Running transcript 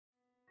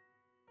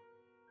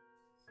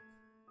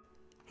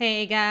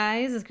Hey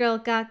guys, it's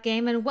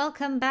GirlGotGame and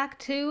welcome back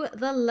to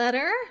The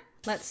Letter.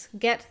 Let's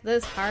get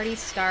this party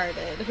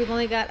started. We've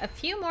only got a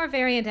few more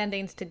variant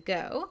endings to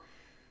go.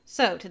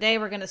 So today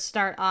we're going to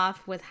start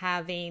off with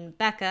having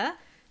Becca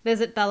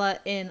visit Bella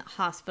in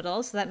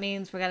hospital. So that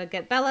means we're going to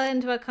get Bella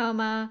into a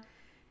coma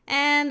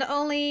and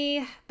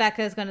only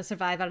Becca is going to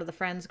survive out of the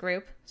friends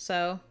group.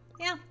 So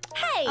yeah,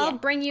 Hey! I'll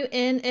bring you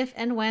in if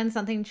and when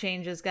something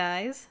changes,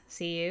 guys.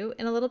 See you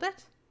in a little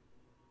bit.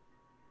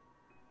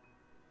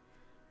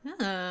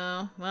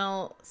 Oh,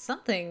 well,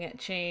 something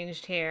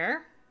changed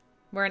here.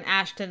 We're in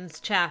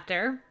Ashton's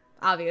chapter,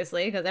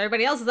 obviously, because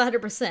everybody else is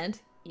 100%.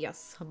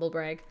 Yes, humble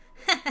brag.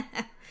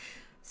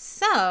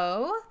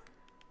 So,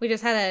 we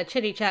just had a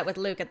chitty chat with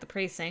Luke at the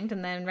precinct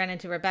and then ran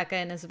into Rebecca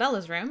in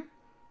Isabella's room.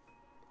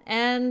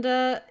 And,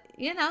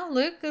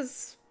 Luke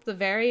is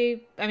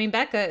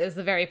Becca is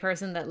the very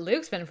person that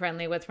Luke's been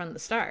friendly with from the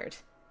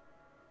start.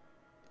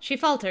 She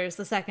falters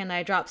the second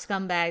I drop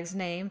Scumbag's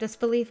name,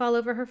 disbelief all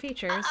over her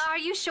features. Are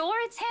you sure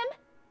it's him?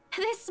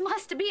 This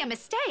must be a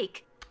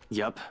mistake.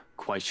 Yup,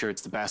 quite sure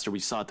it's the bastard we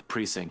saw at the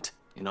precinct,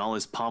 in all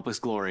his pompous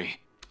glory.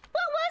 What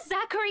was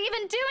Zachary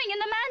even doing in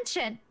the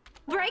mansion?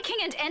 Breaking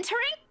and entering?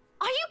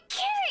 Are you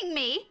kidding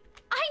me?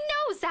 I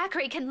know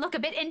Zachary can look a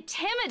bit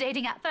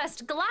intimidating at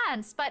first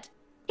glance, but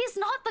he's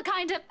not the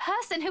kind of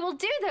person who will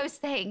do those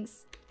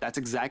things. That's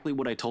exactly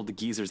what I told the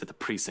geezers at the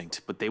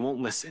precinct, but they won't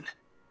listen.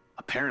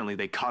 Apparently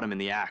they caught him in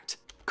the act.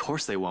 Of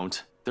course they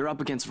won't. They're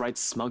up against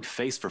Wright's smug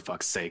face, for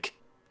fuck's sake.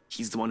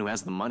 He's the one who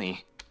has the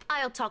money.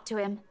 I'll talk to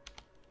him.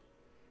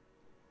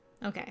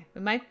 Okay,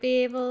 we might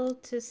be able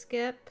to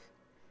skip.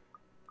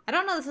 I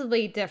don't know if this will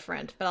be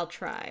different, but I'll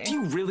try. Do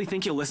you really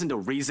think you'll listen to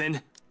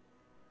reason?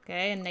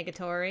 Okay, and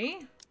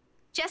negatory.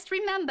 Just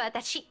remember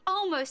that she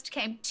almost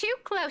came too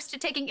close to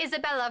taking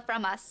Isabella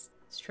from us.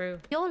 It's true.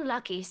 You're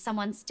lucky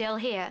someone's still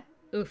here.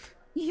 Oof.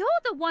 You're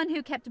the one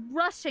who kept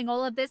brushing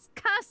all of this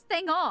cursed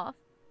thing off.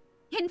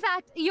 In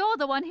fact, you're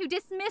the one who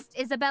dismissed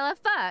Isabella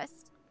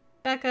first.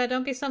 Becca,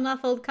 don't be so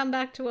muffled. Come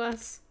back to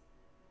us.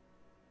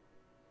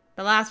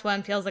 The last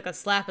one feels like a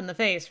slap in the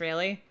face,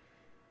 really.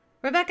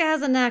 Rebecca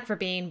has a knack for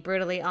being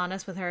brutally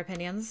honest with her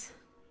opinions.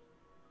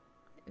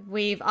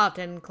 We've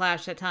often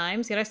clashed at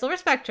times, yet I still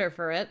respect her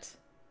for it.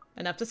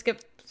 Enough to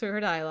skip through her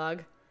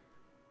dialogue.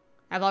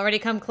 I've already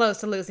come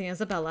close to losing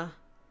Isabella.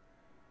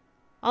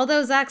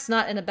 Although Zach's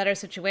not in a better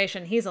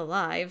situation, he's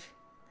alive.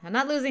 I'm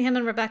not losing him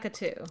and Rebecca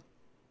too.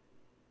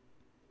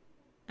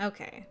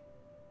 Okay.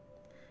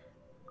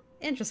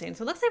 Interesting.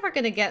 So it looks like we're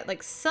going to get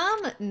like some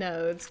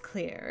nodes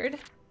cleared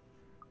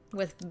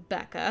with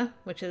Becca,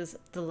 which is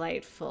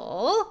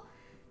delightful.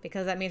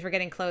 Because that means we're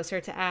getting closer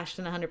to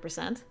Ashton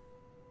 100%.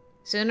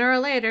 Sooner or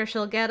later,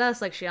 she'll get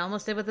us like she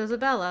almost did with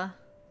Isabella.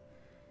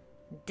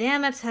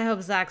 Damn it, I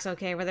hope Zach's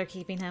okay where they're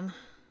keeping him.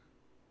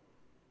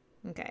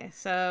 Okay,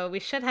 so we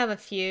should have a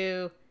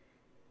few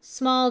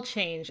small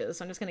changes.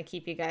 So I'm just going to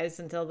keep you guys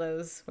until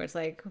those where it's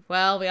like,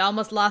 well, we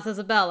almost lost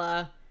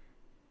Isabella.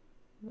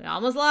 We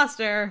almost lost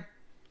her.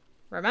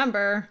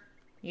 Remember,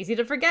 easy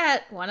to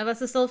forget, one of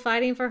us is still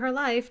fighting for her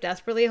life,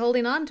 desperately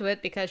holding on to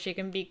it because she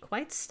can be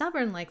quite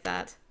stubborn like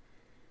that.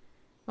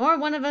 Or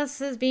one of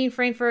us is being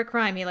framed for a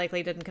crime he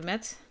likely didn't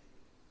commit.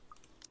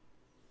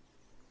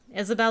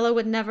 Isabella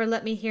would never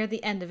let me hear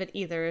the end of it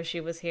either if she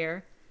was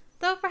here.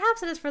 Though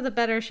perhaps it is for the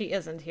better she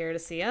isn't here to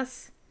see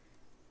us.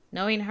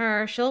 Knowing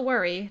her, she'll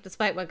worry,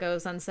 despite what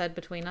goes unsaid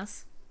between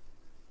us.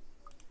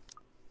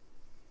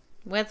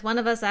 With one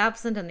of us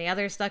absent and the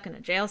other stuck in a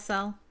jail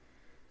cell.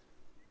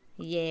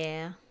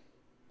 Yeah.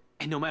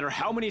 And no matter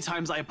how many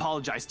times I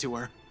apologize to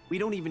her, we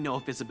don't even know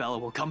if Isabella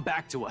will come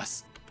back to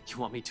us. You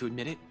want me to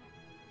admit it?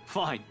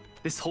 Fine.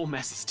 This whole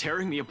mess is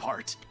tearing me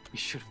apart. We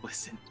should have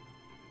listened.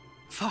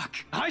 Fuck,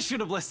 I should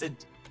have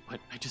listened. But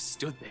I just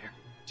stood there,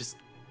 just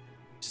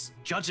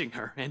judging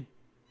her, and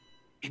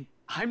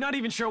I'm not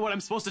even sure what I'm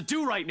supposed to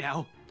do right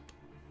now.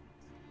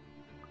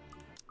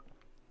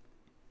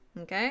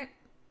 Okay.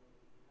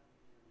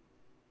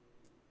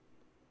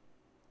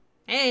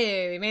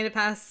 Hey, we made it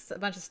past a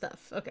bunch of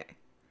stuff. Okay.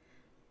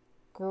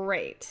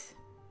 Great.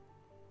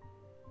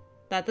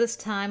 That this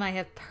time I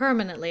have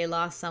permanently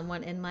lost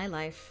someone in my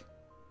life.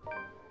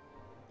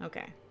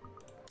 Okay.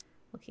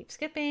 We'll keep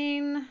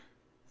skipping.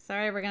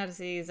 Sorry, we're gonna have to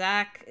see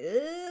Zach.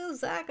 Ew,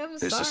 Zach, I'm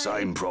sorry. It's the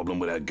same problem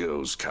with that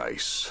girl's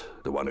case.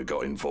 The one who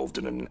got involved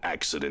in an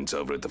accident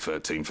over at the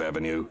 13th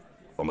Avenue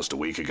almost a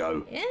week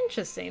ago.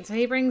 Interesting. So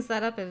he brings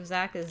that up if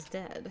Zach is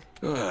dead.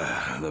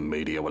 The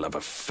media will have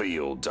a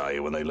field day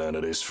when they learn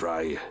of this,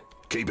 Frey.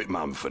 Keep it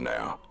mum for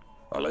now.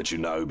 I'll let you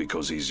know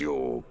because he's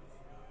your...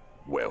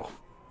 well,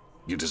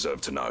 you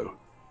deserve to know.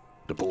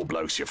 The poor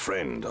bloke's your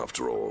friend,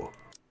 after all.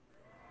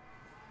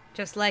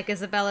 Just like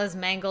Isabella's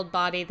mangled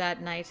body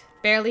that night,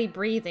 barely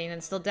breathing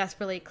and still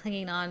desperately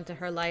clinging on to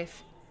her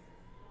life.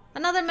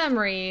 Another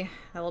memory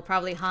that will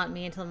probably haunt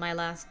me until my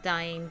last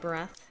dying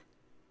breath.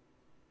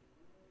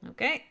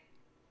 Okay.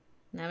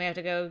 Now we have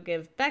to go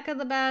give Becca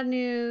the bad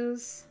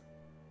news.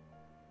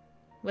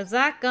 With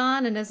Zach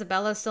gone and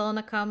Isabella still in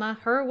a coma,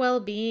 her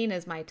well-being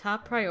is my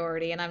top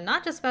priority, and I'm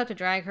not just about to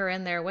drag her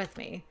in there with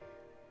me.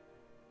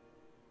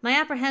 My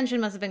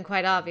apprehension must have been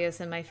quite obvious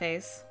in my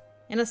face.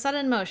 In a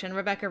sudden motion,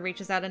 Rebecca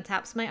reaches out and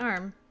taps my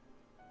arm.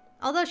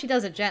 Although she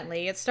does it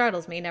gently, it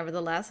startles me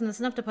nevertheless, and it's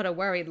enough to put a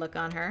worried look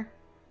on her.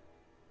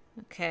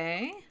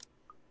 Okay.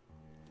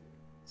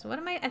 So what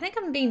am I think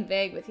I'm being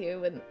vague with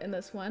you in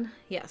this one.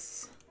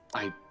 Yes.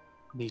 I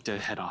need to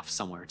head off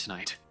somewhere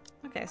tonight.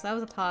 Okay, so that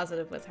was a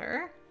positive with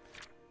her.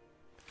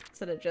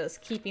 Instead of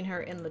just keeping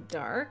her in the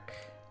dark.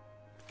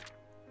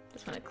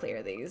 Just want to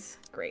clear these.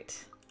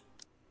 Great.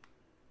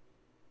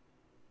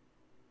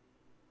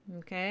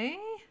 Okay.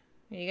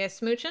 Are you guys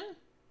smooching?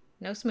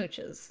 No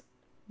smooches.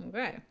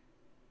 Okay.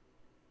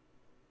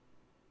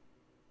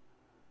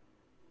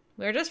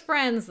 We're just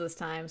friends this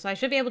time, so I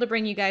should be able to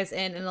bring you guys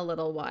in a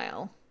little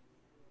while.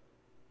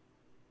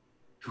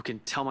 Who can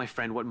tell my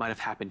friend what might have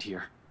happened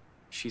here?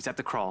 She's at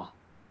the crawl.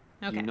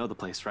 Okay. You know the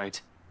place, right?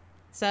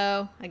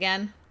 So,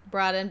 again,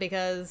 brought in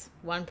because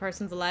one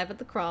person's alive at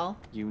the crawl.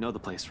 You know the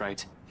place,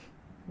 right?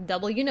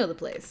 Double you know the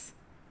place.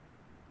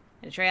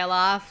 And trail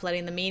off,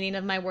 letting the meaning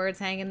of my words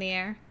hang in the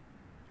air.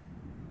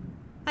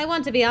 I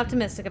want to be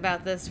optimistic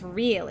about this,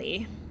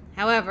 really.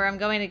 However, I'm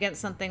going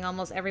against something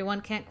almost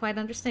everyone can't quite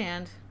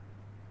understand.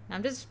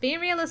 I'm just being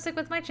realistic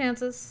with my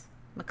chances.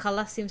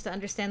 McCullough seems to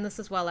understand this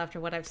as well after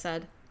what I've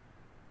said.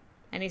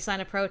 Any sign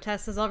of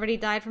protest has already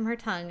died from her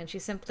tongue, and she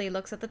simply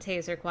looks at the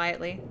taser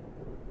quietly.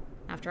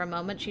 After a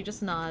moment, she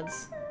just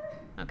nods.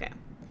 Okay.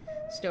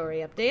 Story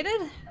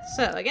updated.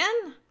 So,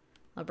 again,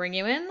 I'll bring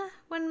you in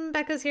when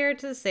Becca's here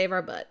to save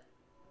our butt.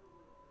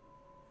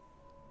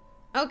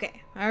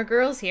 Okay, our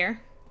girl's here.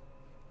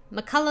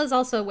 McCullough's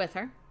also with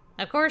her.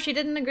 Of course, she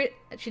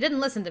didn't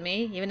listen to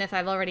me, even if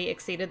I've already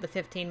exceeded the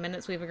 15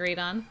 minutes we've agreed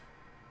on.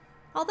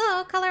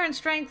 Although, color and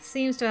strength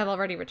seems to have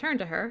already returned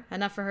to her,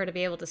 enough for her to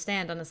be able to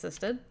stand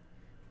unassisted.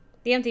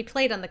 The empty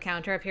plate on the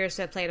counter appears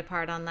to have played a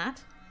part on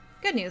that.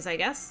 Good news, I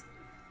guess.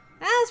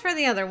 As for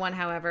the other one,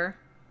 however,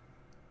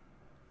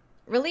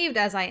 relieved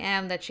as I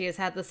am that she has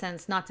had the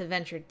sense not to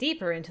venture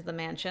deeper into the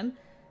mansion,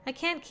 I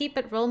can't keep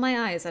but roll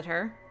my eyes at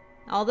her.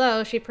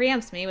 Although she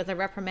preempts me with a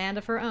reprimand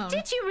of her own.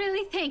 Did you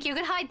really think you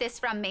could hide this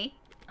from me?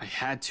 I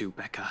had to,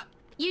 Becca.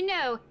 You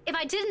know, if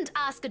I didn't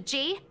ask a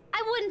G,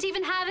 I wouldn't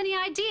even have any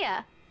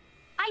idea.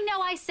 I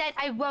know I said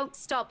I won't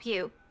stop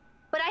you,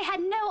 but I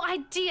had no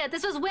idea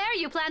this was where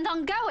you planned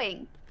on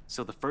going.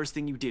 So the first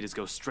thing you did is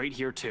go straight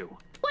here, too.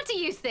 What do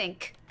you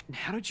think? And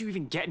how did you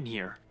even get in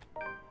here?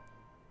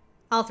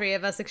 All three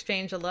of us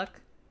exchange a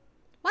look.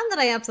 One that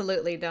I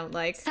absolutely don't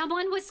like.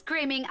 Someone was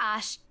screaming,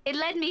 Ash. It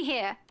led me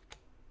here.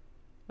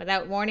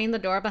 Without warning, the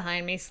door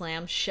behind me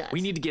slams shut.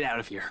 We need to get out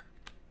of here.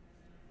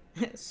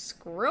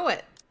 Screw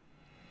it.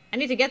 I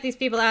need to get these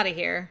people out of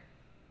here.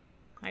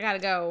 I gotta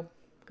go.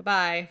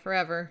 Goodbye,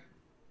 forever.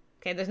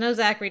 Okay, there's no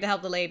Zachary to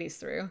help the ladies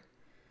through.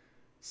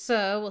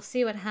 So, we'll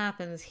see what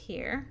happens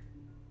here.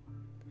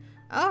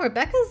 Oh,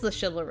 Rebecca's the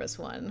chivalrous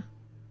one.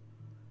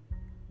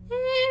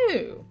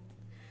 Ew.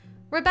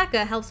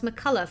 Rebecca helps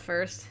McCullough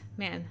first.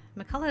 Man,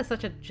 McCullough is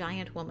such a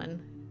giant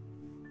woman.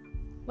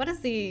 What is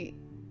the...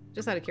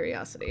 Just out of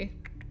curiosity.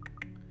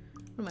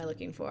 What am I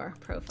looking for?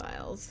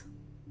 Profiles.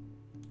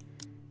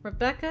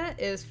 Rebecca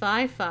is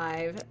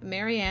 5'5".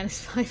 Marianne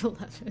is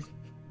 5'11".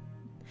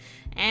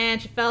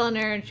 And she fell on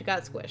her and she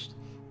got squished.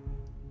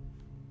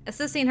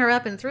 Assisting her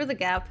up and through the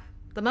gap,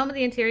 the moment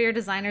the interior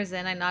designer's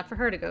in, I nod for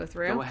her to go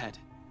through. Go ahead.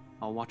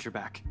 I'll watch your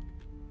back.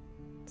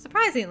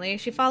 Surprisingly,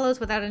 she follows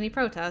without any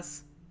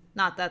protests.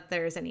 Not that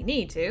there's any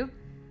need to.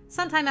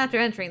 Sometime after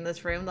entering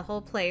this room, the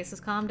whole place has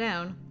calmed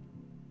down.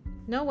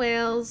 No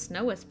wails,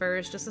 no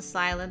whispers, just a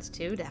silence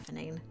too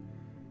deafening.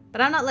 But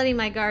I'm not letting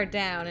my guard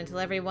down until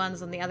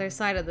everyone's on the other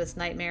side of this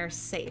nightmare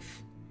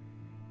safe.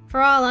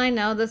 For all I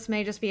know, this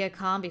may just be a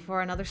calm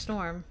before another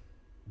storm.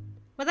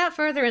 Without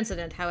further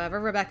incident, however,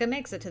 Rebecca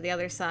makes it to the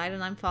other side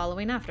and I'm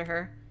following after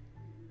her.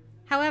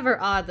 However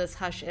odd this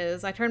hush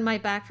is, I turn my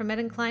back from it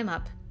and climb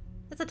up.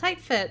 It's a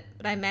tight fit,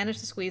 but I manage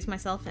to squeeze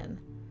myself in.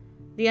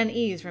 The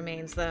unease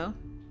remains, though.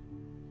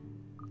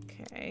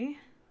 Okay.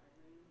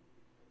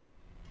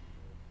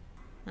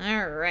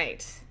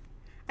 Alright.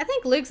 I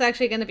think Luke's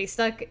actually going to be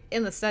stuck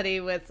in the study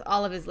with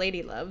all of his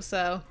lady love,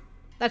 so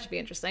that should be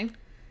interesting.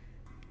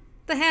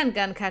 The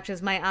handgun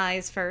catches my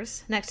eyes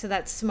first, next to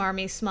that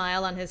smarmy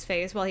smile on his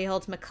face while he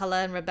holds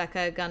McCullough and Rebecca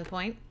at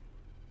gunpoint.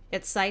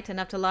 Its sight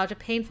enough to lodge a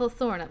painful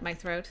thorn up my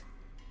throat.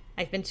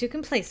 I've been too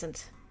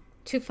complacent,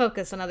 too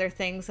focused on other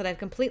things that I've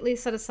completely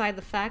set aside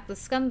the fact the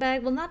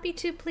scumbag will not be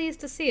too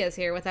pleased to see us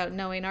here without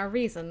knowing our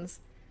reasons.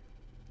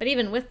 But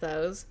even with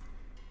those...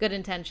 good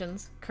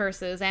intentions,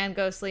 curses, and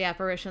ghostly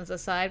apparitions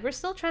aside, we're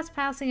still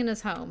trespassing in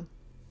his home.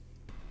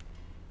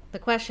 The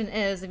question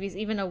is if he's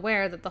even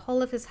aware that the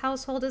whole of his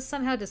household has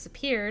somehow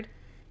disappeared,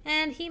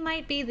 and he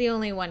might be the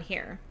only one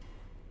here.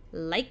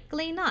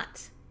 Likely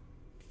not.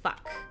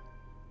 Fuck.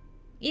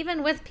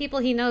 Even with people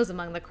he knows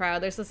among the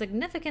crowd, there's a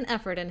significant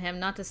effort in him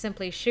not to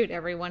simply shoot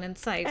everyone in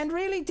sight. And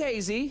really,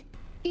 Daisy,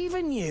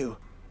 even you,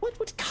 what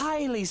would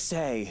Kylie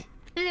say?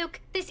 Luke,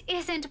 this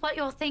isn't what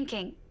you're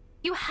thinking.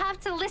 You have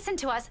to listen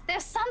to us.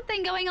 There's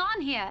something going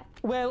on here.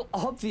 Well,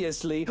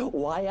 obviously.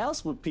 Why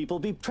else would people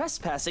be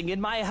trespassing in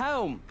my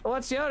home?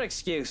 What's your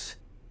excuse?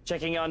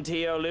 Checking on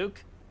Tio,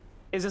 Luke?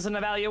 Is this an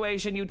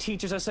evaluation you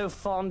teachers are so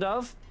fond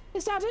of?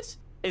 Is that it?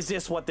 Is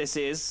this what this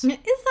is? Is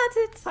that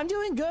it? I'm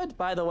doing good,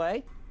 by the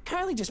way.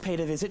 Carly just paid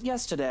a visit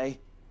yesterday.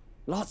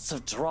 Lots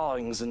of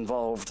drawings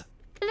involved.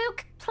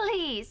 Luke,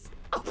 please.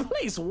 Oh,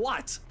 please,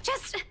 what?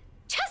 Just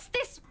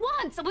this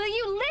once. Will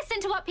you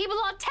listen to what people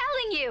are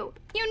telling you?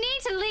 You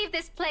need to leave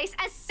this place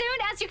as soon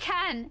as you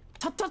can.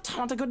 Tut,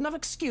 not a good enough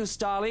excuse,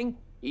 darling.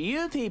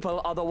 You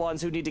people are the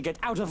ones who need to get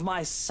out of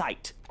my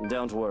sight.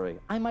 Don't worry,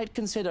 I might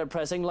consider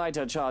pressing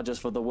lighter charges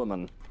for the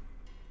woman.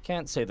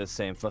 Can't say the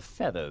same for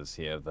Feathers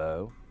here,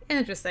 though.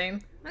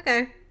 Interesting.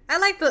 Okay. I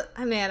like the...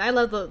 man, I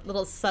love the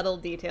little subtle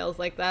details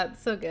like that.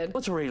 So good.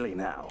 What's really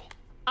now?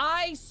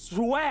 I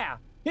swear!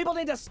 People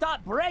need to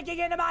stop breaking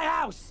into my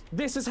house!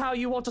 This is how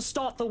you want to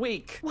start the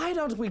week. Why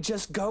don't we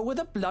just go with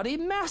a bloody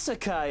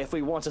massacre if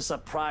we want to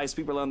surprise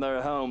people in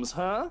their homes,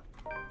 huh?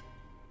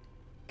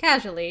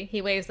 Casually,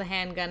 he waves the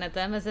handgun at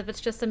them as if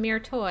it's just a mere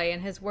toy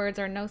and his words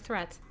are no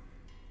threat.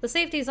 The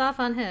safety's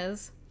off on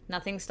his.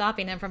 Nothing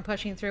stopping him from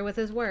pushing through with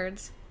his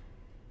words.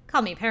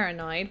 Call me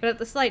paranoid, but at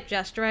the slight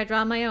gesture I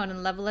draw my own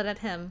and level it at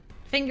him.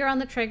 Finger on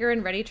the trigger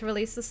and ready to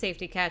release the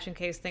safety catch in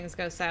case things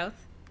go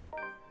south.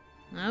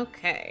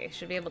 Okay,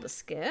 should be able to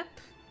skip.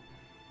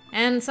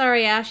 And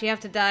sorry, Ash, you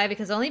have to die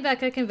because only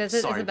Becca can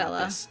visit Sorry Isabella.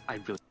 about this. I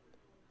really...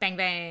 Bang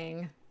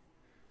bang.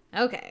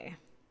 Okay.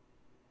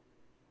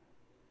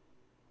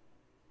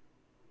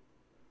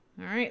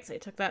 Alright, so I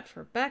took that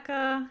for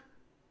Becca.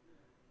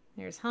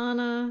 There's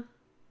Hana.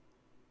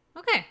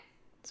 Okay,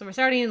 so we're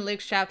starting in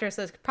Luke's chapter,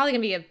 so it's probably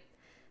going to be a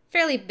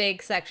fairly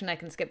big section I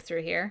can skip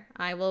through here.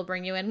 I will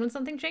bring you in when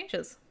something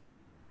changes.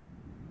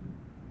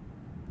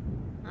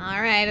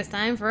 Alright, it's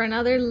time for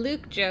another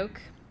Luke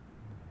joke.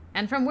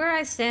 And from where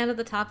I stand at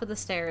the top of the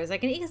stairs, I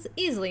can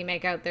easily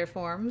make out their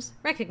forms,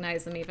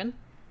 recognize them even.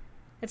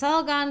 It's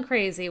all gone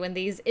crazy when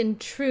these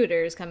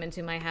intruders come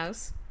into my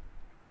house.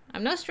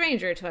 I'm no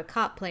stranger to a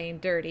cop playing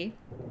dirty.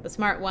 The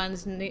smart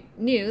ones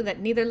knew that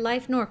neither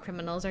life nor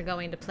criminals are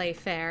going to play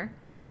fair.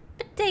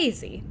 But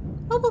Daisy,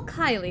 what will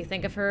Kylie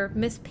think of her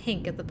Miss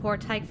Pink if the poor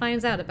tyke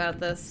finds out about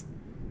this?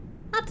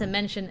 Not to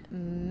mention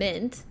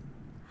Mint.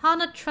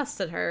 Hana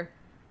trusted her.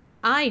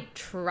 I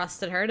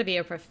trusted her to be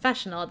a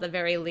professional at the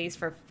very least,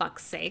 for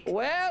fuck's sake.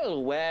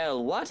 Well,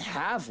 what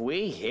have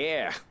we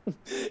here?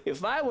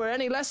 If I were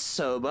any less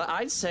sober,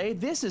 I'd say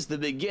this is the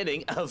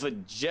beginning of a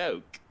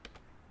joke.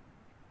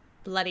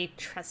 Bloody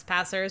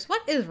trespassers.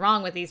 What is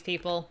wrong with these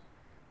people?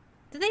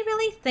 Do they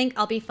really think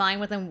I'll be fine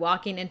with them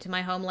walking into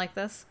my home like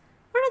this?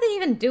 What are they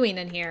even doing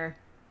in here?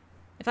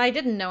 If I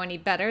didn't know any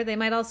better, they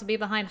might also be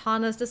behind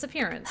Hana's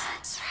disappearance.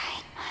 That's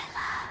right, my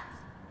love.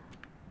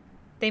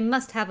 They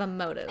must have a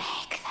motive.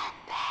 Make them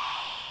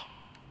pay.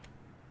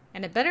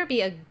 And it better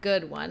be a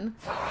good one.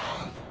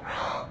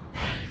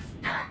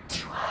 Not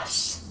to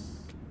us.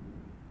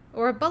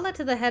 Or a bullet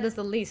to the head is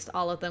the least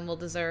all of them will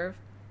deserve.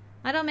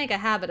 I don't make a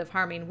habit of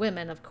harming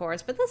women, of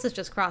course, but this is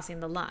just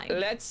crossing the line.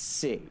 Let's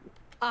see.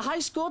 A high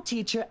school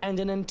teacher and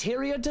an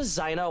interior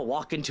designer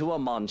walk into a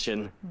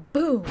mansion.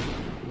 Boom!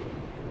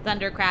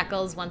 Thunder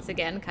crackles once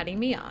again, cutting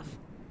me off.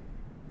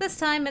 This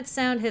time its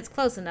sound hits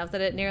close enough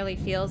that it nearly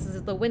feels as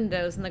if the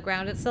windows and the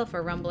ground itself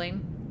are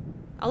rumbling.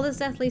 All is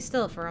deathly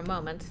still for a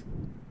moment.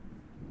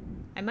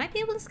 I might be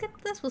able to skip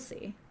this, we'll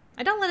see.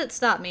 I don't let it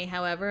stop me,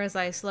 however, as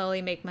I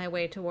slowly make my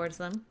way towards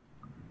them.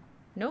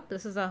 Nope,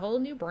 this is a whole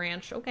new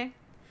branch, okay.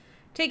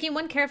 Taking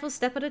one careful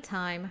step at a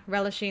time,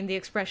 relishing the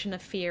expression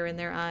of fear in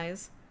their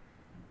eyes.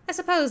 I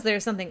suppose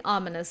there's something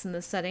ominous in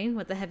this setting,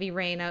 with the heavy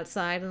rain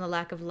outside and the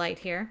lack of light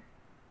here.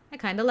 I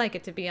kinda like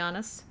it, to be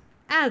honest.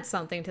 Adds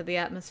something to the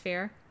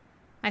atmosphere.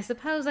 I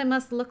suppose I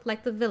must look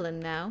like the villain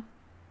now.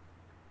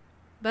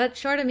 But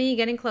short of me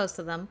getting close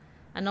to them,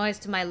 a noise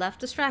to my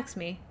left distracts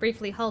me,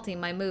 briefly halting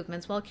my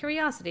movements while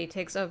curiosity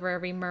takes over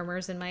every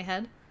murmurs in my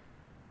head.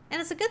 And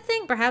it's a good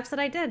thing, perhaps, that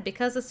I did,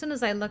 because as soon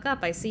as I look up,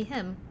 I see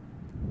him.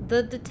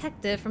 The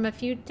detective from a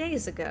few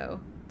days ago.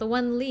 The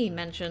one Lee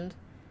mentioned.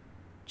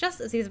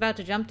 Just as he's about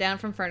to jump down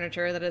from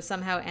furniture that has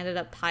somehow ended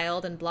up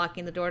piled and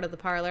blocking the door to the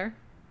parlor.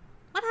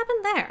 What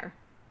happened there?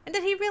 And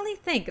did he really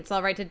think it's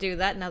alright to do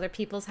that in other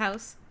people's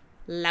house?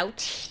 Lout.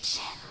 Teach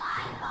him,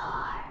 my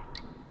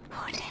lord.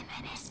 Put him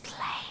in his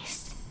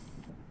place.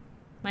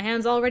 My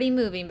hand's already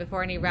moving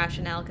before any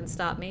rationale can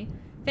stop me.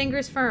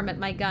 Fingers firm at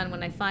my gun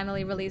when I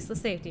finally release the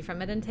safety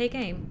from it and take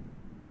aim.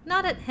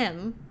 Not at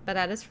him, but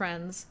at his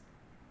friends.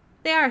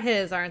 They are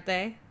his, aren't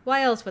they?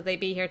 Why else would they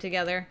be here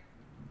together?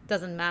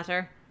 Doesn't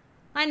matter.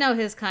 I know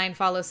his kind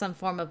follows some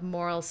form of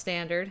moral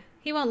standard.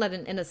 He won't let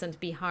an innocent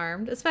be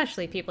harmed,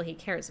 especially people he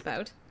cares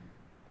about.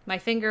 My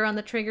finger on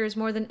the trigger is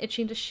more than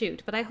itching to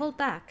shoot, but I hold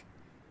back.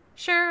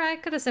 Sure, I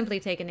could have simply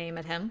taken aim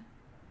at him.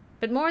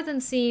 But more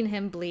than seeing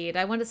him bleed,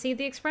 I want to see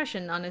the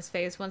expression on his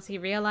face once he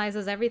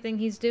realizes everything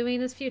he's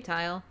doing is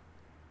futile.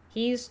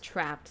 He's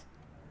trapped.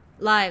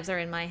 Lives are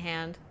in my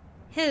hand.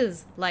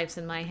 His life's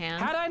in my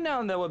hand. Had I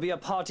known there would be a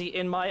party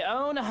in my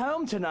own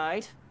home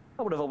tonight,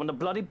 I would have opened a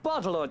bloody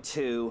bottle or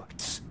two.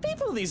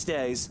 People these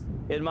days,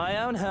 in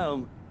my own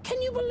home. Can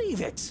you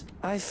believe it?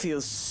 I feel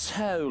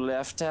so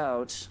left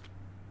out.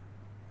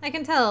 I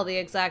can tell the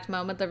exact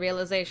moment the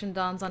realization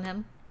dawns on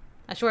him.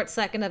 A short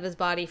second of his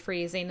body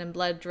freezing and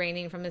blood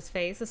draining from his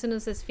face as soon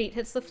as his feet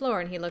hits the floor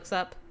and he looks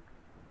up.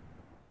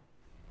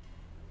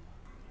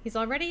 He's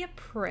already a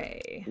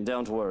prey.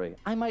 Don't worry.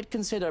 I might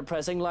consider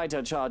pressing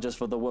lighter charges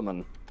for the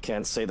woman.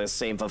 Can't say the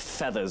same for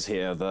Feathers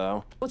here,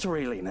 though. What's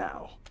really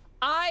now?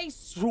 I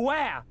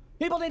swear!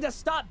 People need to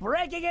stop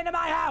breaking into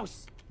my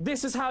house!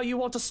 This is how you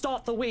want to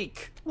start the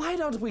week. Why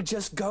don't we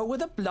just go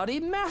with a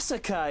bloody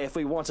massacre if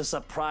we want to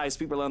surprise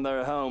people in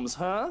their homes,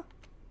 huh?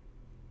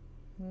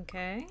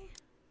 Okay.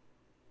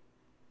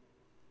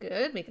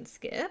 Good, we can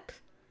skip.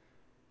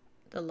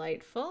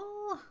 Delightful.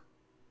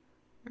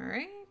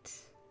 Alright.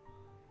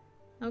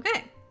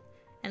 Okay.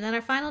 And then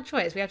our final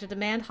choice. We have to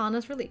demand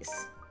Hana's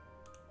release.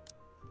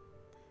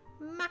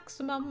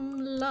 Maximum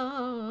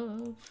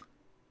love.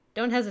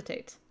 Don't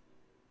hesitate.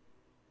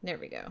 There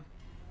we go.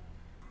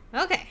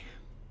 Okay.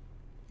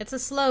 It's a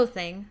slow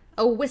thing.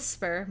 A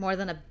whisper more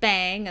than a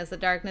bang as the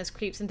darkness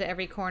creeps into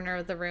every corner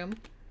of the room.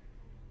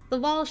 The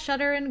walls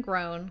shudder and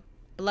groan.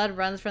 Blood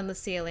runs from the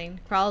ceiling,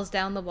 crawls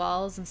down the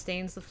walls, and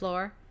stains the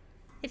floor.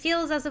 It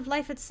feels as if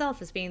life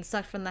itself is being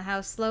sucked from the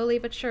house slowly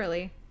but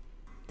surely.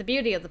 The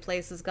beauty of the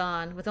place is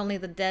gone, with only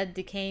the dead,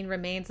 decaying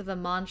remains of a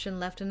mansion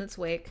left in its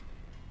wake.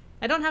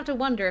 I don't have to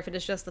wonder if it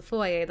is just the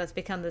foyer that's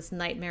become this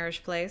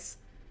nightmarish place.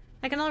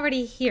 I can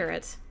already hear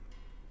it.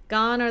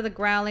 Gone are the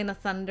growling of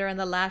thunder and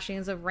the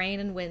lashings of rain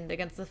and wind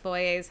against the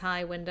foyer's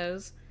high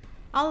windows.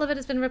 All of it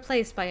has been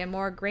replaced by a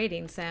more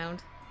grating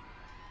sound.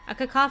 A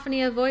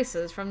cacophony of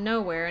voices from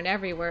nowhere and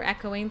everywhere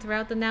echoing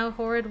throughout the now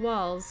horrid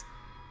walls.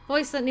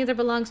 Voice that neither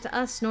belongs to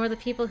us nor the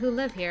people who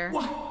live here.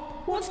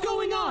 What's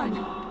going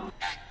on?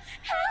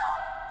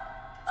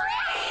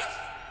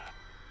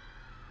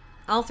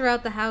 All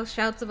throughout the house,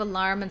 shouts of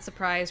alarm and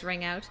surprise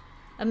ring out,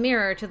 a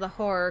mirror to the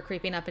horror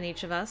creeping up in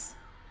each of us.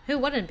 Who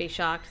wouldn't be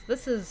shocked?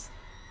 This is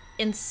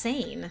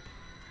insane.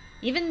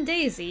 Even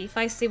Daisy,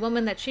 feisty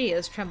woman that she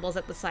is, trembles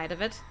at the sight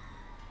of it.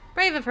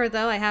 Brave of her,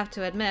 though, I have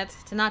to admit,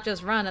 to not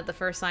just run at the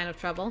first sign of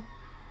trouble.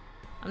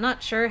 I'm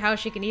not sure how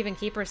she can even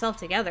keep herself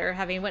together,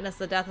 having witnessed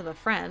the death of a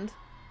friend.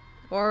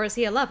 Or is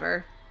he a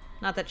lover?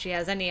 Not that she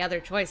has any other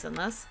choice in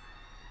this.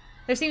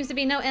 There seems to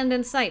be no end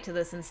in sight to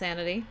this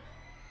insanity.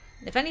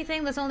 If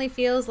anything, this only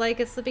feels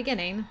like it's the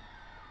beginning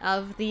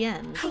of the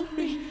end. Help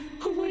me!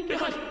 Oh my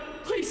god!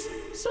 Please,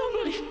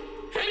 somebody!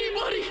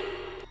 Anybody!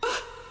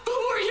 Who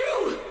are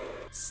you?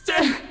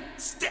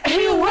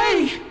 Stay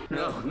away!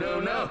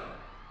 No.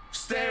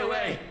 Stay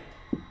away!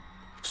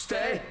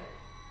 Stay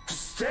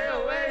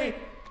away!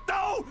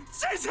 No!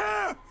 She's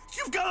here!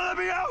 You've got to let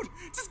me out!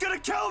 She's gonna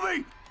kill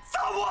me!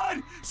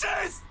 Someone!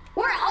 She's...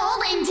 We're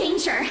all in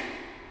danger!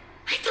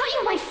 I thought you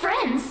were my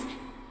friends!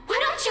 Why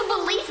don't you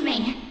believe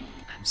me?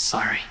 I'm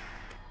sorry.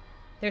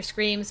 Their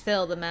screams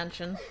fill the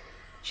mansion.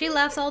 She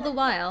laughs all the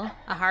while,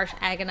 a harsh,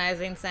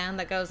 agonizing sound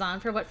that goes on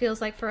for what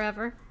feels like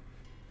forever.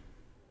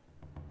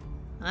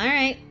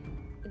 Alright,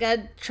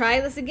 gotta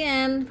try this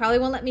again. Probably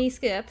won't let me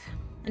skip.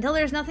 Until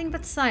there's nothing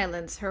but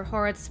silence, her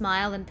horrid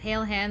smile and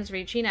pale hands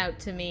reaching out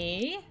to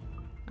me.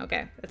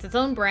 Okay, it's its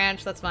own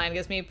branch, that's fine,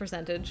 gives me a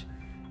percentage.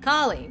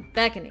 Calling,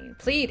 beckoning,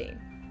 pleading.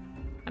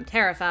 I'm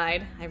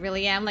terrified. I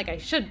really am, like I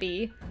should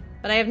be.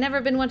 But I have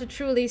never been one to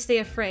truly stay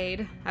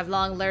afraid. I've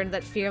long learned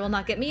that fear will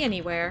not get me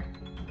anywhere.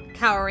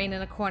 Cowering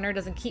in a corner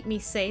doesn't keep me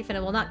safe, and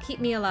it will not keep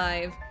me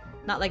alive.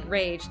 Not like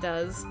rage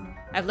does.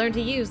 I've learned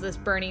to use this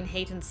burning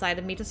hate inside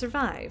of me to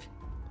survive.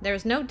 There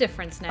is no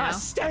difference now.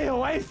 Stay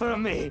away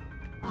from me!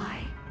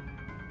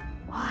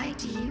 Why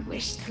do you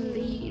wish to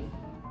leave?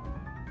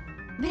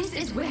 This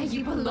is where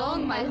you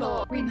belong, my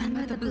lord.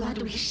 Remember the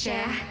blood we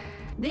share?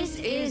 This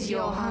is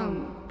your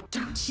home.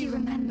 Don't you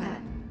remember?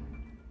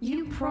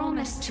 You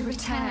promised to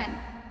return,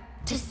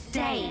 to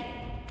stay,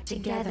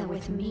 together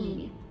with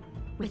me,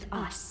 with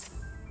us,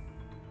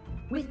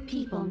 with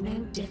people no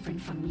different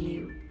from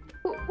you.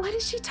 What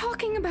is she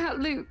talking about,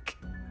 Luke?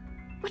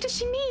 What does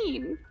she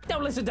mean?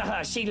 Don't listen to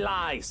her, she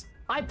lies.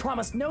 I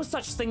promised no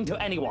such thing to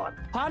anyone.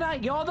 Hana,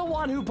 you're the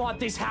one who bought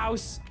this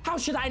house. How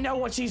should I know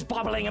what she's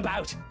babbling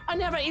about? I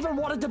never even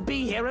wanted to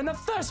be here in the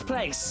first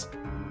place.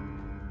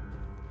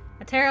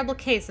 A terrible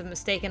case of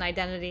mistaken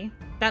identity.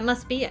 That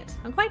must be it.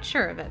 I'm quite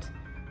sure of it.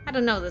 I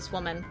don't know this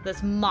woman,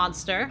 this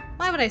monster.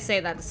 Why would I say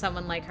that to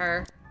someone like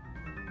her?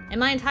 In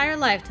my entire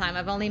lifetime,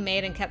 I've only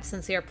made and kept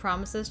sincere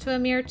promises to a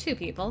mere two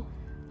people.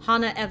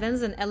 Hana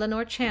Evans and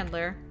Eleanor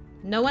Chandler.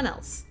 No one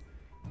else.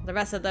 The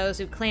rest of those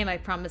who claim I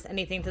promised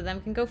anything to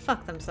them can go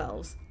fuck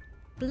themselves.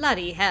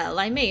 Bloody hell,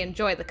 I may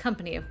enjoy the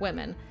company of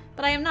women,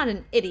 but I am not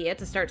an idiot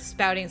to start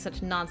spouting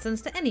such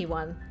nonsense to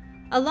anyone.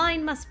 A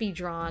line must be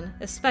drawn,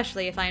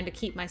 especially if I am to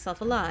keep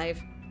myself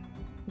alive.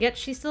 Yet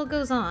she still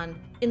goes on,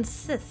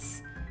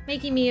 insists,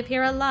 making me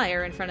appear a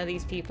liar in front of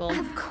these people.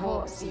 Of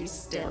course you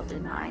still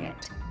deny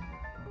it.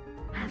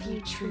 Have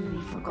you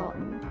truly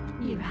forgotten?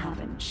 You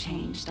haven't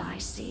changed, I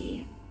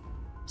see.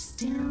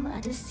 Still a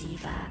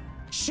deceiver.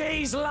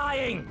 She's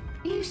lying!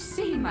 You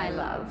see, my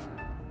love,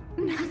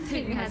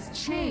 nothing has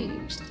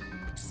changed.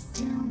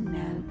 Still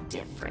no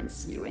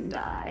difference, you and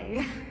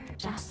I.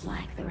 Just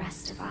like the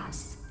rest of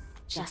us.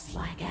 Just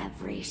like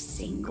every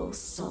single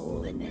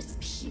soul in this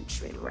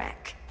putrid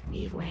wreck.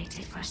 We've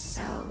waited for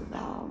so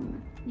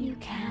long. You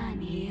can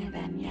hear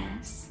them,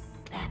 yes?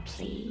 Their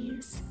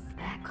pleas,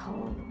 their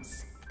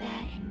calls,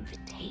 their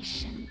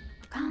invitation.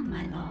 Come,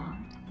 my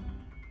lord.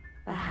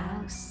 The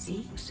house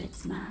seeks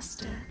its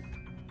master.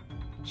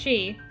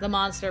 She, the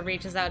monster,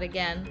 reaches out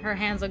again, her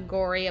hands a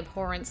gory,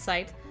 abhorrent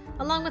sight,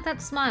 along with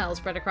that smile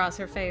spread across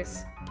her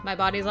face. My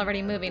body's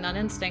already moving on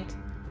instinct.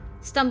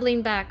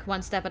 Stumbling back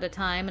one step at a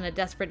time in a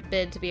desperate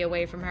bid to be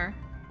away from her.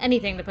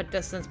 Anything to put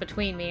distance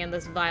between me and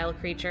this vile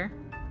creature.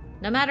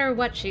 No matter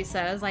what she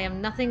says, I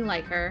am nothing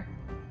like her.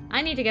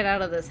 I need to get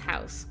out of this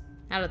house.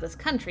 Out of this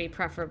country,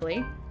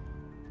 preferably.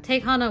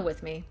 Take Hana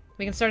with me.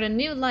 We can start a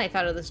new life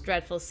out of this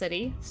dreadful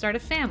city. Start a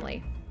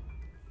family.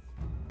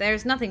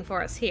 There's nothing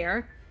for us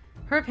here.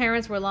 Her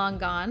parents were long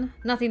gone.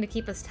 Nothing to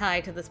keep us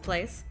tied to this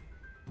place.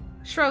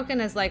 Shrokin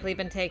has likely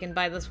been taken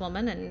by this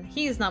woman, and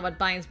he's not what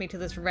binds me to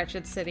this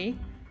wretched city.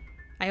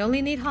 I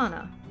only need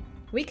Hana.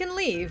 We can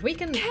leave. We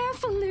can—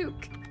 Careful,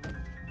 Luke!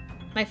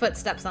 My foot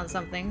steps on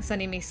something,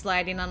 sending me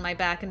sliding on my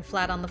back and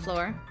flat on the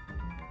floor.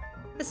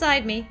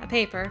 Beside me, a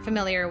paper,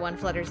 familiar one,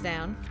 flutters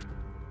down.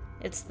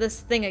 It's this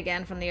thing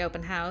again from the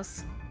open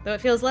house, though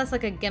it feels less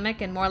like a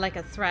gimmick and more like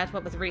a threat,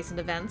 what with recent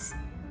events.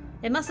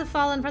 It must have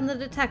fallen from the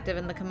detective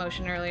in the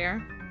commotion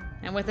earlier,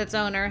 and with its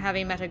owner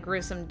having met a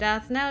gruesome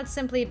death, now it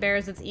simply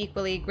bears its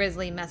equally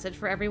grisly message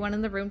for everyone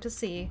in the room to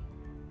see.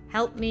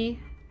 Help me,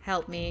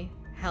 help me,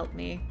 help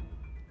me.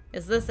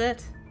 Is this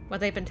it?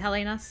 What they've been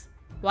telling us?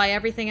 Why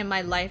everything in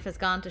my life has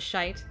gone to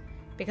shite?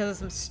 Because of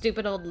some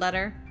stupid old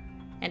letter?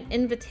 An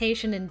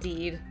invitation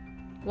indeed.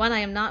 One I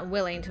am not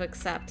willing to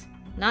accept.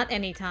 Not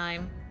any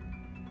time.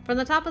 From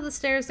the top of the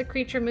stairs, the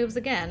creature moves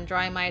again,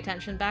 drawing my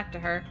attention back to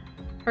her.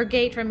 Her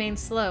gait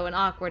remains slow and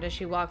awkward as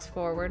she walks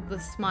forward, the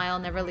smile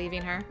never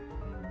leaving her.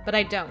 But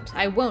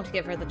I won't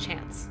give her the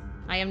chance.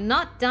 I am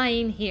not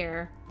dying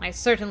here. I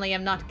certainly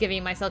am not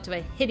giving myself to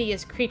a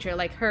hideous creature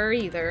like her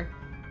either.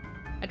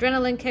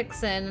 Adrenaline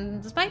kicks in,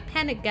 and despite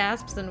panic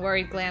gasps and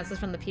worried glances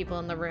from the people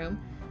in the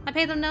room, I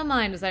pay them no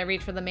mind as I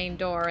reach for the main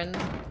door, and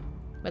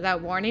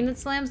without warning it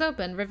slams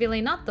open,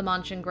 revealing not the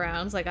Manchin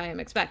grounds like I am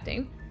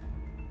expecting.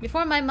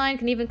 Before my mind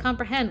can even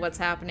comprehend what's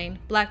happening,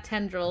 black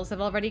tendrils have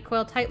already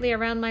coiled tightly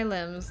around my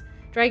limbs,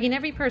 dragging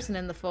every person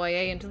in the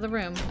foyer into the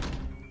room.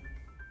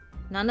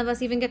 None of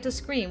us even get to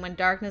scream when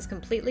darkness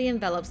completely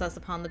envelops us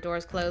upon the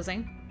doors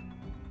closing.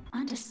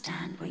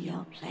 Understand where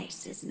your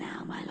place is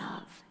now, my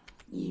love.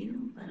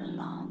 You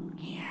belong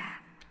here.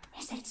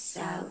 Is it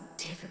so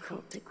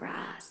difficult to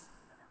grasp?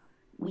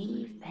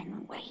 We've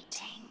been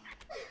waiting.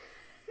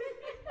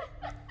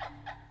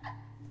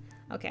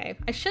 Okay,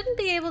 I shouldn't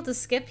be able to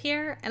skip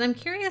here, and I'm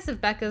curious if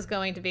Becca's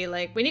going to be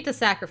like, we need to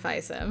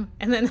sacrifice him,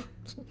 and then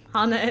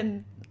Hana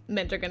and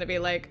Mint are going to be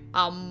like,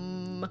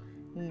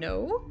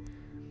 no?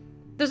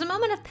 There's a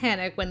moment of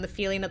panic when the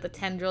feeling of the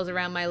tendrils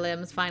around my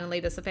limbs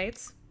finally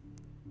dissipates.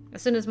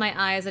 As soon as my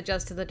eyes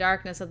adjust to the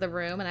darkness of the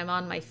room and I'm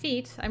on my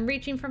feet, I'm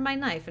reaching for my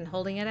knife and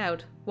holding it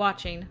out,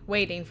 watching,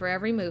 waiting for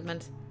every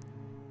movement.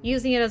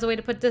 Using it as a way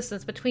to put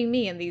distance between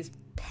me and these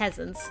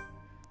peasants.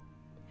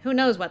 Who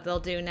knows what they'll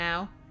do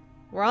now?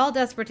 We're all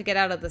desperate to get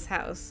out of this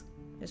house.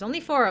 There's only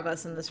 4 of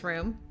us in this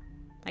room.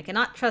 I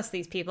cannot trust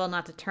these people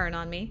not to turn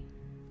on me.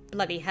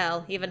 Bloody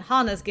hell, even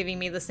Hana's giving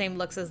me the same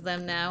looks as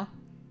them now.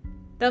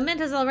 Though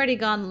Mint has already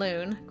gone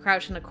loon,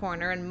 crouched in a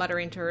corner and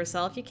muttering to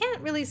herself, you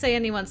can't really say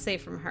anyone's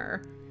safe from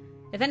her.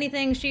 If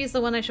anything, she's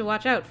the one I should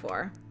watch out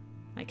for.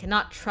 I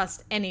cannot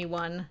trust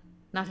anyone.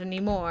 Not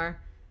anymore.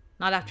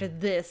 Not after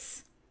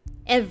this.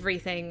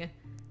 Everything.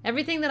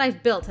 Everything that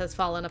I've built has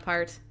fallen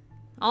apart.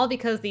 All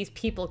because these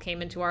people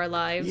came into our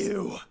lives.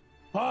 You!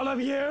 All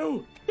of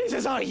you! This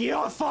is all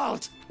your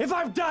fault! If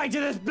I've died to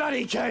this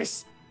bloody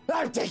curse,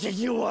 I'm taking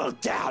you all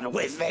down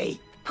with me!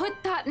 Put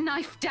that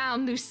knife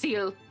down,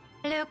 Lucille.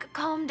 Luke,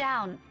 calm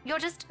down. You're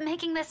just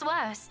making this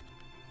worse.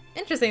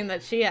 Interesting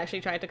that she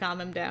actually tried to calm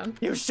him down.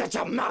 You shut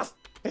your mouth!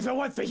 If it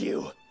weren't for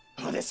you,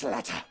 or this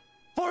letter,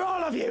 for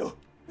all of you,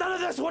 none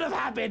of this would have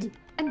happened!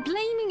 And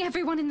blaming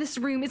everyone in this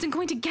room isn't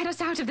going to get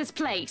us out of this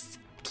place.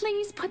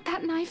 Please put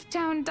that knife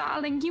down,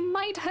 darling. You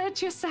might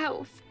hurt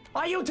yourself.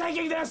 Are you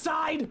taking their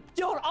side?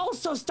 You're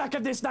also stuck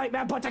in this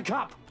nightmare,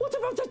 Buttercup! What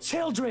about the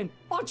children?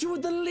 Aren't you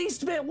the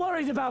least bit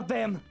worried about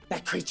them?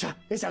 That creature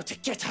is out to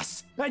get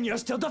us, and you're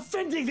still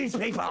defending these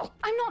people!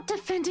 I'm not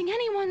defending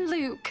anyone,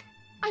 Luke.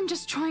 I'm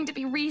just trying to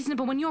be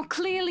reasonable when you're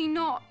clearly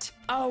not.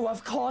 Oh,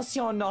 of course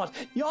you're not.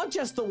 You're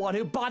just the one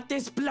who bought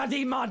this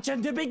bloody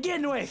Manchin to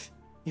begin with.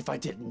 If I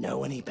didn't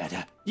know any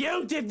better,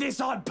 you did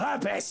this on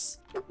purpose!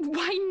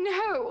 Why,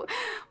 no.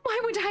 Why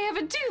would I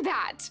ever do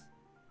that?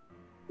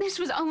 This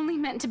was only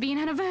meant to be an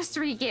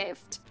anniversary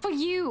gift. For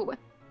you.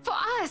 For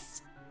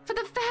us. For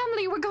for the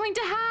family we're going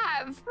to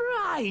have.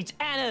 Right,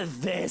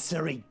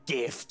 anniversary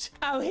gift.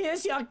 Oh,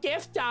 here's your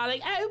gift,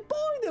 darling. Oh,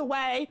 by the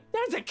way,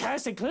 there's a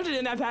curse included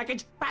in that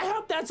package. I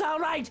hope that's all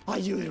right. Are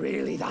you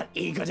really that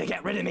eager to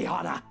get rid of me,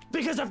 Hannah?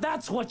 Because if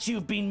that's what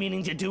you've been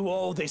meaning to do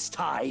all this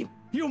time,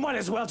 you might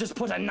as well just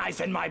put a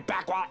knife in my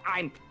back while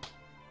I'm...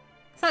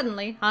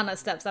 Suddenly, Hana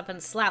steps up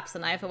and slaps the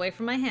knife away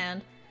from my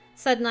hand.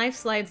 Said knife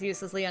slides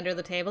uselessly under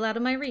the table out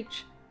of my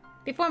reach.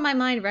 Before my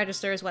mind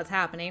registers what's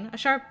happening, a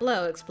sharp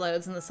blow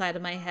explodes in the side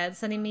of my head,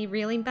 sending me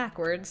reeling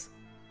backwards.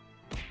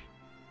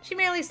 She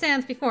merely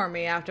stands before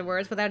me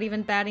afterwards without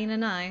even batting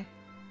an eye,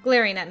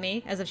 glaring at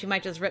me as if she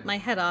might just rip my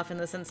head off in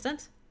this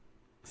instant.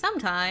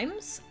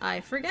 Sometimes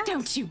I forget.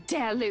 Don't you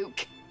dare,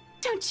 Luke!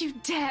 Don't you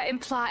dare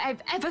imply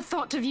I've ever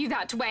thought of you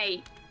that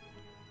way!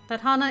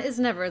 But Hana is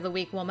never the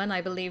weak woman I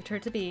believed her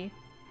to be.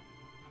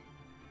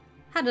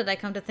 How did I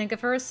come to think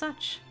of her as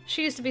such?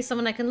 She used to be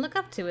someone I can look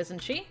up to,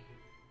 isn't she?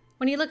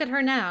 When you look at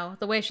her now,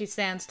 the way she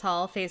stands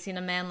tall facing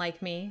a man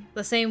like me,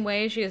 the same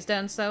way she has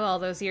done so all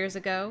those years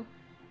ago,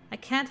 I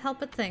can't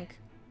help but think,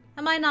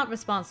 am I not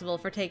responsible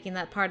for taking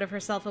that part of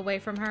herself away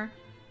from her?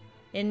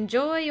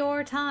 Enjoy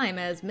your time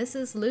as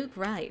Mrs. Luke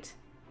Wright.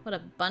 What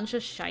a bunch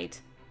of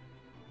shite.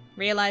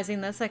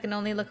 Realizing this, I can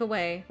only look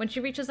away when she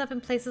reaches up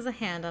and places a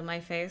hand on my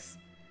face.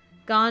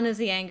 Gone is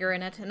the anger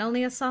in it, and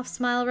only a soft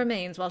smile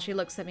remains while she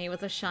looks at me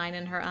with a shine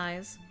in her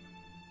eyes.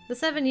 The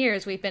 7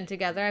 years we've been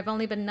together, I've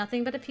only been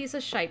nothing but a piece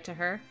of shite to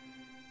her.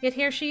 Yet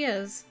here she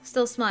is,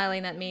 still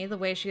smiling at me the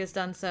way she has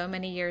done so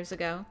many years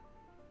ago.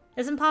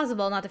 It's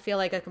impossible not to feel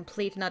like a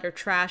complete and utter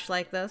trash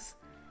like this.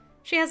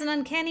 She has an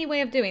uncanny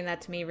way of doing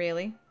that to me,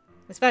 really.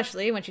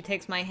 Especially when she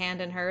takes my hand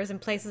in hers and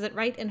places it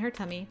right in her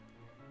tummy.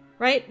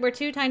 Right where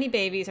 2 tiny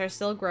babies are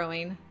still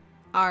growing.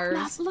 Ours.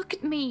 Love, look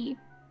at me.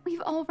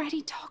 We've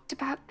already talked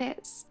about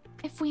this.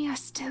 If we are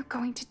still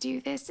going to do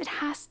this, it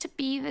has to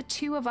be the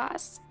 2 of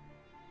us.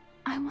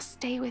 I will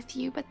stay with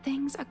you, but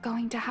things are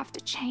going to have to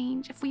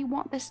change if we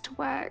want this to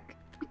work.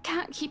 We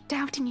can't keep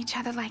doubting each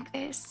other like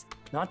this.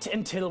 Not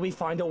until we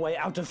find a way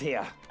out of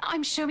here.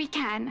 I'm sure we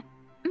can.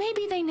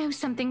 Maybe they know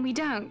something we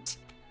don't.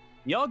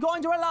 You're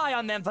going to rely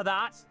on them for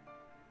that?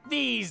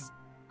 These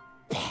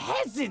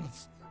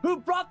peasants who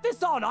brought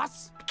this on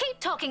us?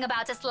 Keep talking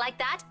about us like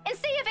that, and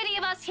see if any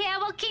of us here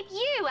will keep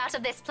you out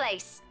of this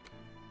place.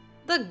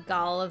 The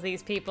gall of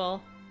these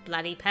people.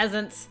 Bloody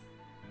peasants.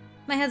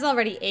 My head's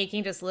already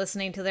aching just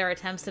listening to their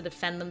attempts to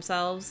defend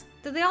themselves.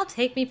 Did they all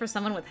take me for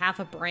someone with half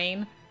a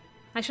brain?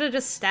 I should have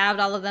just stabbed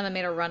all of them and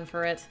made a run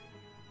for it.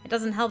 It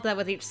doesn't help that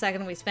with each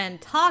second we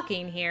spend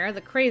talking here,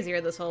 the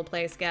crazier this whole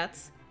place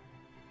gets.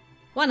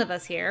 One of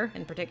us here,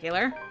 in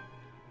particular.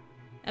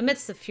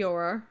 Amidst the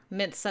furor,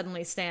 Mint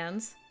suddenly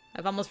stands.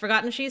 I've almost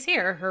forgotten she's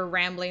here, her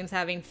ramblings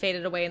having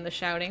faded away in the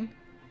shouting.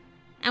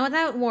 And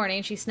without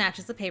warning, she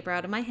snatches the paper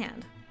out of my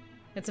hand.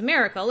 It's a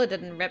miracle it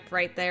didn't rip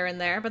right there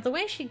and there, but the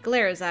way she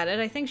glares at it,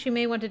 I think she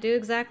may want to do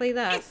exactly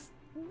that. It's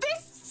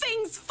this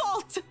thing's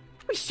fault!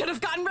 We should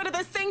have gotten rid of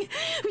this thing!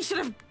 We should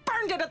have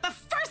burned it at the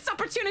first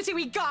opportunity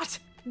we got!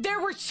 There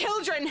were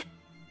children!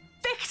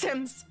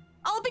 Victims!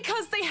 All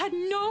because they had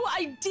no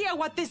idea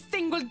what this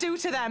thing will do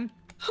to them!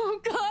 Oh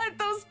god,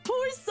 those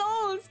poor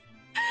souls!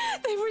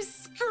 They were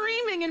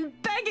screaming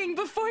and begging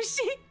before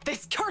she...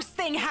 This cursed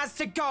thing has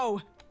to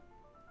go!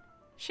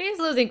 She's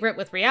losing grip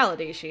with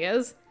reality, she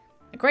is.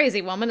 A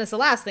crazy woman is the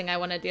last thing I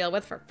want to deal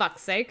with, for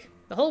fuck's sake.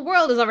 The whole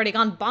world has already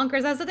gone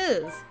bonkers as it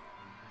is.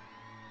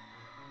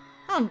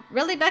 Oh,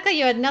 really, Becca?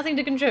 You had nothing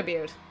to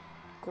contribute.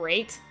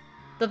 Great.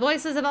 The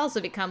voices have also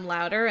become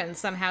louder and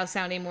somehow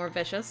sounding more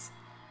vicious.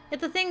 If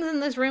the things in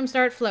this room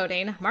start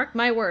floating, mark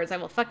my words, I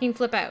will fucking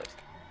flip out.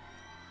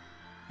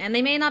 And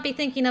they may not be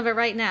thinking of it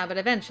right now, but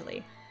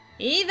eventually,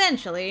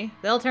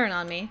 they'll turn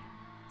on me.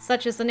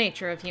 Such is the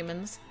nature of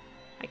humans.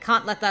 I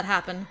can't let that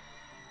happen.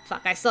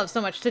 Fuck, I still have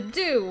so much to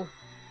do.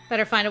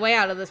 Better find a way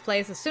out of this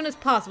place as soon as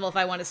possible if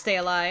I want to stay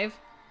alive.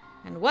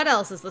 And what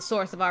else is the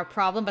source of our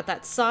problem but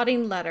that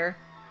sodding letter?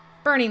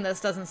 Burning this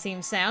doesn't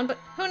seem sound, but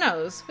who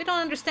knows? We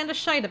don't understand a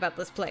shite about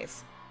this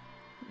place.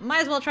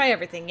 Might as well try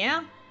everything,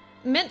 yeah?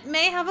 Mint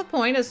may have a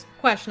point, as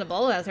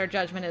questionable as her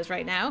judgment is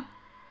right now.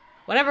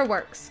 Whatever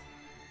works.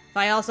 If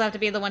I also have to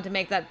be the one to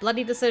make that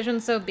bloody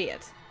decision, so be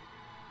it.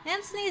 And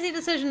it's an easy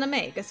decision to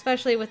make,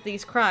 especially with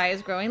these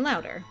cries growing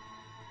louder.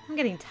 I'm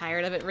getting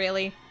tired of it,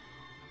 really.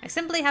 I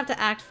simply have to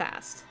act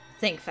fast,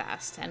 think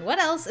fast, and what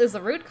else is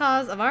the root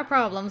cause of our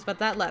problems but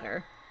that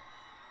letter?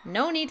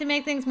 No need to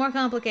make things more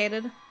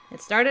complicated.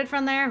 It started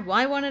from there,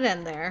 why won't it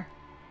end there?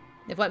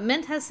 If what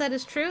Mint has said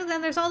is true,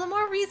 then there's all the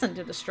more reason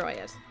to destroy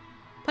it.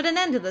 Put an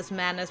end to this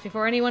madness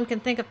before anyone can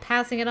think of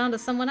passing it on to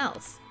someone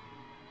else.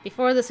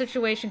 Before the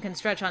situation can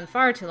stretch on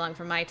far too long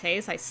for my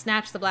taste, I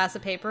snatch the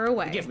blasted paper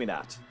away. Give me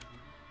that.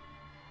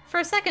 For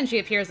a second she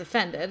appears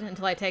offended,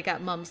 until I take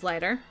out Mum's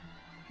lighter.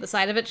 The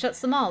sight of it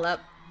shuts them all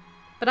up.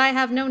 But I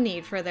have no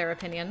need for their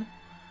opinion.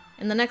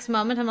 In the next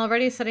moment, I'm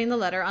already setting the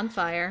letter on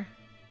fire.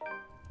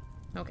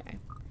 Okay.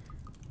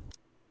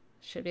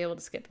 Should be able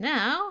to skip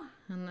now,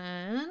 and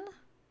then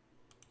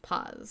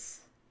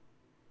pause.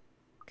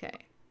 Okay.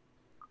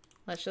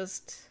 Let's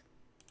just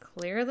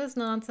clear this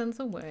nonsense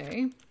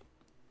away.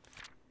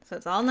 So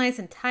it's all nice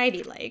and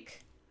tidy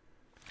like.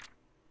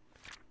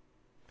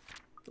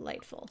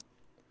 Delightful.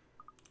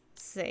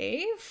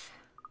 Save.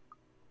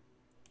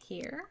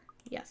 Here.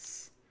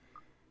 Yes.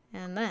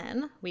 And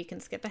then we can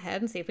skip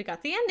ahead and see if we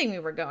got the ending we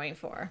were going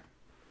for.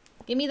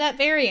 Give me that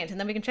variant and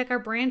then we can check our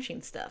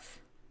branching stuff.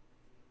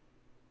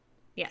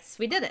 Yes,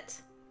 we did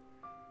it.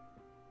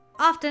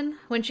 Often,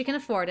 when she can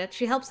afford it,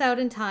 she helps out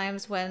in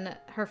times when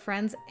her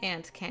friend's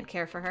aunt can't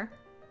care for her.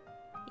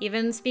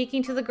 Even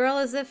speaking to the girl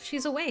as if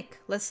she's awake,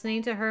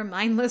 listening to her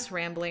mindless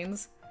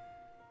ramblings.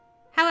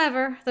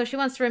 However, though she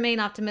wants to remain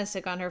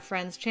optimistic on her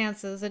friend's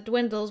chances, it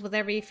dwindles with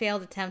every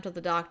failed attempt of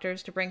the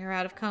doctors to bring her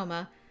out of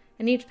coma,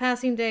 and each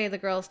passing day the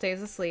girl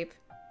stays asleep.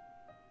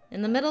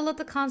 In the middle of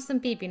the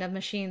constant beeping of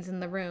machines in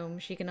the room,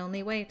 she can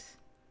only wait.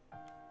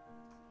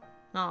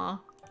 Aw.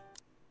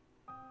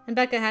 And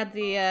Becca had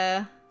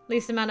the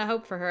least amount of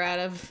hope for her out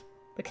of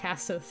the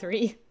cast of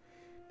 3.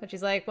 But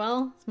she's like,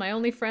 well, it's my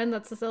only friend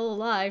that's still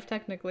alive,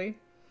 technically.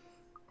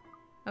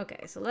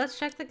 Okay, so let's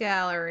check the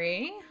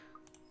gallery.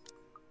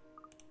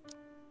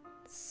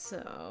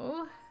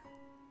 So,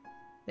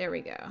 there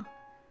we go.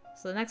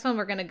 So the next one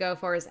we're going to go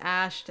for is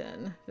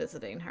Ashton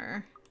visiting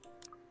her.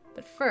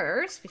 But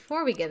first,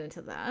 before we get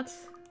into that,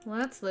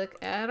 let's look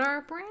at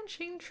our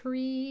branching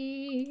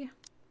tree.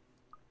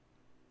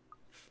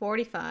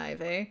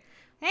 45, eh?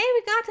 Hey,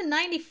 we got to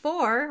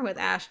 94 with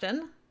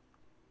Ashton.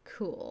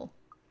 Cool.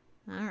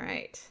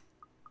 Alright.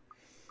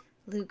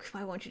 Luke,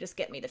 why won't you just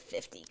get me to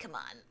 50? Come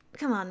on.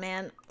 Come on,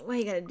 man. Why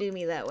you gotta do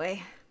me that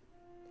way?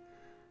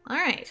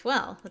 Alright,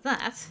 well, with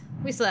that,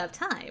 we still have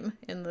time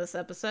in this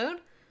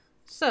episode.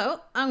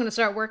 So, I'm going to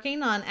start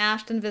working on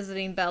Ashton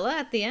visiting Bella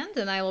at the end,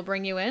 and I will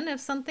bring you in if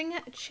something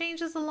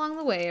changes along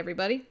the way,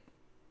 everybody.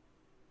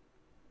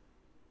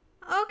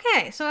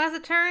 Okay, so as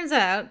it turns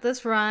out,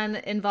 this run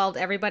involved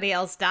everybody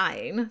else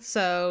dying,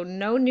 so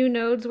no new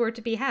nodes were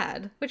to be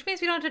had, which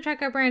means we don't have to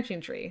check our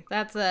branching tree.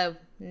 That's a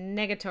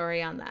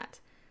negatory on that.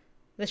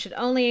 This should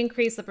only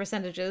increase the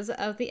percentages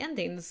of the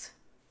endings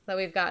that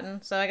we've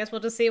gotten, so I guess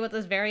we'll just see what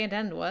this variant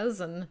end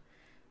was and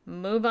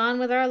move on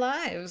with our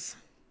lives.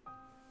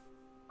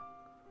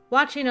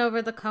 Watching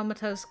over the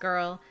comatose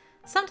girl,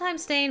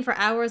 sometimes staying for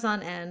hours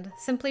on end,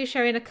 simply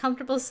sharing a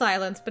comfortable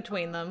silence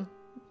between them.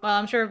 Well,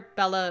 I'm sure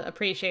Bella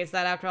appreciates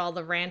that after all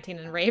the ranting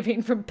and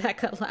raving from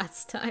Becca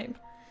last time.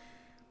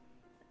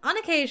 On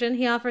occasion,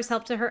 he offers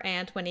help to her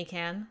aunt when he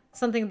can,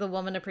 something the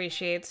woman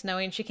appreciates,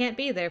 knowing she can't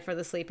be there for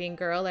the sleeping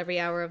girl every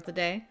hour of the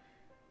day.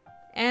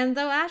 And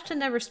though Ashton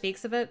never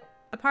speaks of it,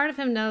 a part of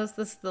him knows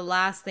this is the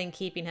last thing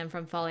keeping him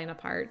from falling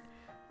apart.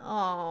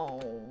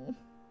 Oh.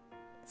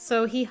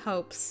 So he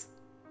hopes,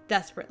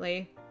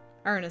 desperately,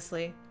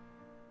 earnestly.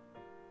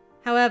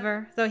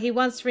 However, though he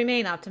wants to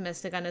remain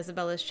optimistic on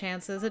Isabella's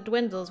chances, it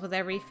dwindles with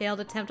every failed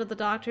attempt of the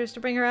doctors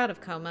to bring her out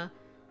of coma,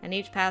 and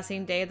each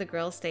passing day the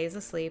girl stays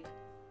asleep.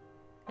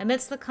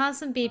 Amidst the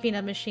constant beeping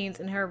of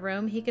machines in her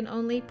room, he can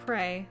only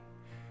pray.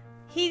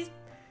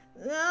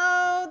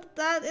 No,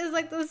 that is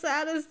like the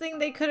saddest thing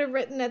they could have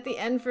written at the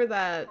end for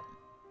that.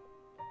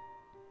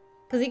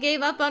 Because he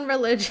gave up on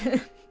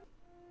religion.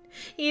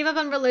 He gave up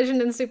on religion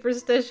and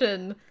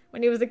superstition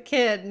when he was a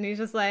kid, and he's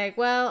just like,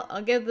 well,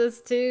 I'll give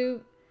this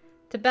to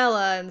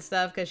Bella and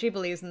stuff, because she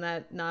believes in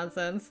that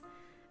nonsense.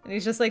 And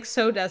he's just like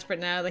so desperate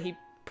now that he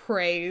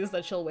prays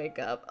that she'll wake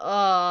up.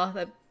 Oh,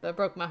 that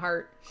broke my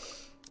heart.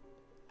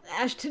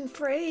 Ashton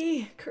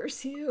Frey,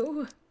 curse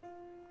you.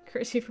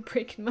 Curse you for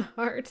breaking my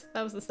heart.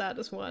 That was the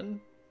saddest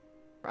one.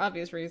 For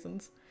obvious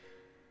reasons.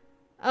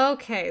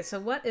 Okay, so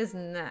what is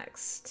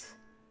next?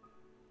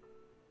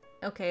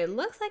 Okay, it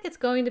looks like it's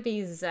going to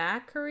be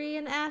Zachary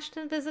and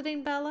Ashton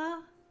visiting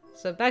Bella.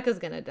 So Becca's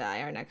gonna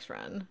die our next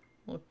run.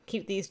 We'll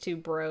keep these two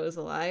bros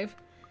alive.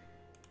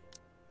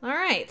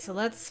 Alright, so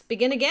let's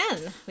begin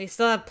again. We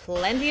still have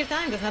plenty of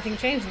time because nothing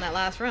changed in that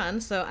last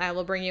run, so I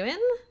will bring you in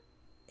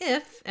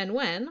if and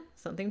when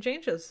something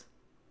changes.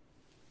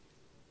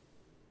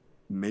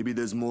 Maybe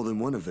there's more than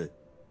one of it.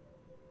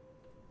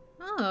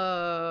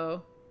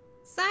 Oh.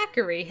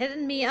 Zachary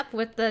hitting me up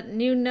with the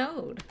new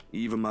node.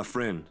 Even my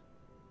friend,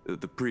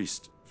 the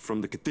priest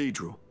from the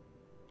cathedral.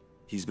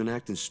 He's been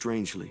acting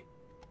strangely.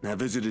 I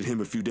visited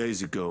him a few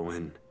days ago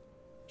and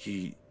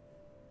he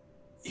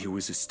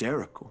was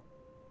hysterical.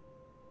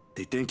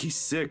 They think he's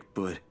sick,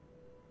 but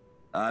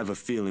I have a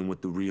feeling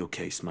what the real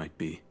case might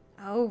be.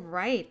 Oh,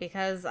 right,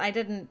 because I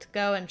didn't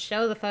go and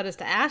show the photos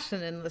to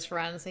Ashton in this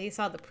run, so he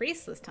saw the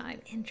priest this time.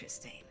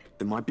 Interesting.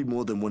 There might be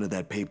more than one of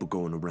that paper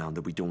going around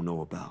that we don't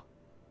know about.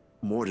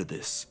 More to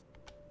this.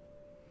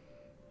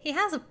 He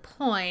has a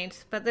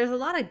point, but there's a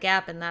lot of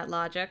gap in that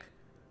logic.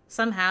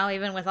 Somehow,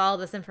 even with all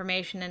this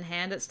information in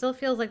hand, it still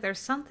feels like there's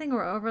something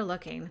we're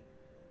overlooking.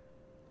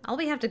 All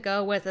we have to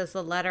go with is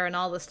the letter and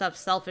all the stuff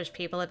selfish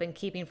people have been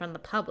keeping from the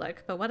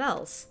public, but what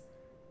else?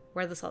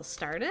 Where this all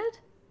started?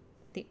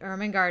 The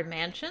Ermengarde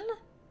mansion?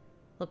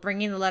 Will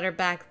bringing the letter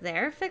back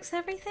there fix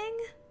everything?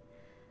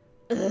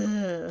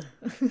 Ugh.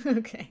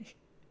 Okay.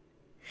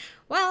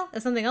 Well,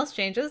 if something else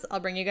changes, I'll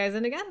bring you guys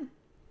in again.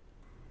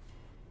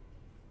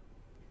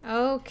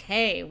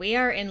 Okay, we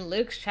are in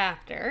Luke's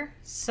chapter,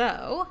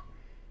 so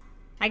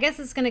I guess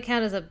it's going to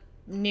count as a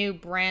new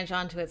branch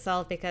onto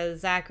itself because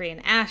Zachary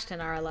and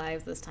Ashton are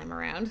alive this time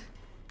around.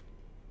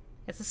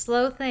 It's a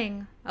slow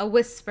thing, a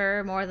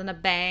whisper more than a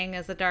bang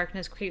as the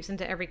darkness creeps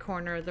into every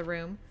corner of the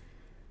room.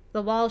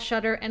 The walls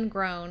shudder and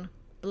groan.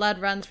 Blood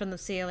runs from the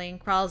ceiling,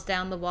 crawls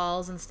down the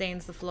walls, and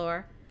stains the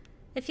floor.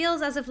 It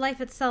feels as if life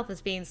itself is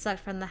being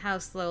sucked from the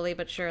house slowly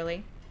but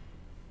surely.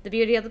 The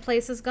beauty of the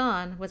place is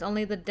gone, with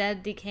only the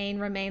dead, decaying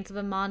remains of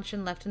a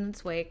mansion left in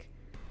its wake.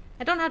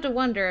 I don't have to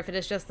wonder if it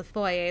is just the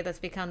foyer that's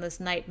become this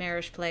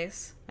nightmarish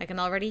place. I can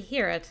already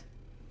hear it.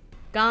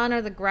 Gone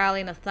are the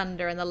growling of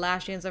thunder and the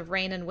lashings of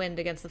rain and wind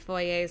against the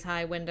foyer's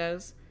high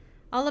windows.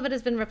 All of it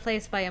has been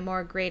replaced by a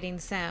more grating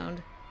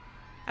sound.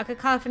 A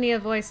cacophony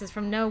of voices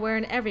from nowhere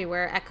and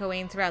everywhere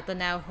echoing throughout the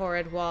now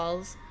horrid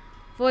walls.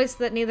 Voice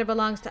that neither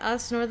belongs to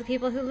us nor the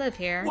people who live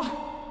here.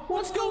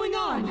 What's going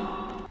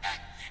on?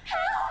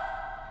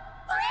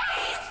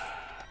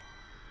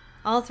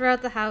 All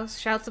throughout the house,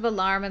 shouts of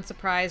alarm and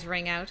surprise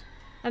ring out,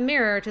 a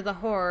mirror to the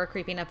horror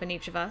creeping up in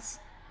each of us.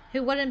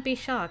 Who wouldn't be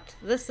shocked?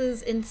 This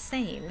is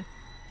insane.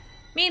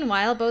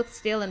 Meanwhile, both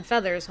Steel and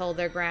Feathers hold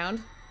their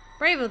ground.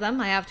 Brave of them,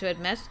 I have to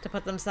admit, to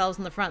put themselves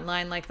in the front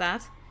line like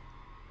that.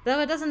 Though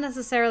it doesn't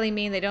necessarily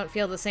mean they don't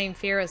feel the same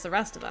fear as the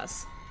rest of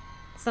us.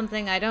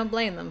 Something I don't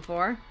blame them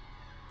for.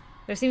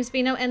 There seems to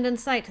be no end in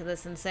sight to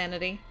this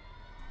insanity.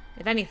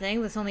 If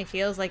anything, this only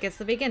feels like it's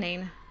the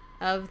beginning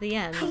of the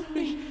end. Help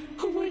me!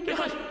 Oh my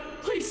god!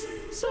 Please,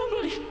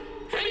 somebody!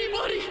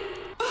 Anybody!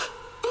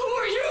 Who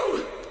are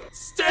you?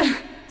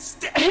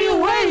 Stay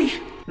away!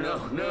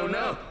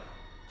 No!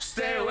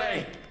 Stay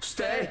away!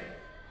 Stay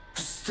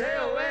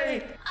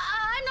away!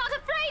 I'm not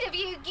afraid of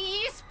you,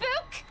 you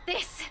spook!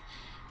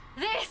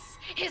 This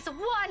is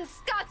one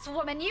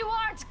Scotswoman. You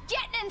aren't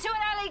getting into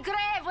an early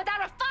grave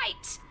without a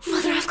fight!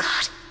 Mother of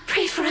God,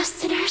 pray for us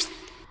sinners.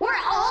 We're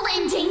all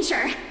in danger.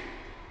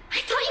 I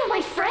thought you were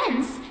my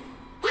friends.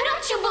 Why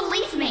don't you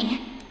believe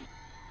me?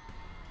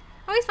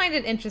 I always find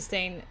it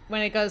interesting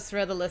when it goes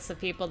through the list of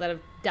people that have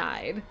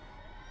died.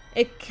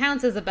 It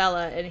counts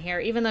Isabella in here,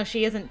 even though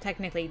she isn't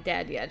technically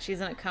dead yet.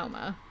 She's in a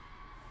coma.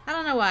 I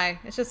don't know why.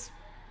 It's just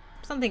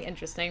something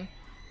interesting.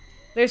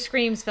 Their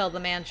screams fill the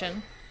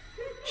mansion.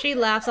 She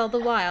laughs all the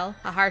while,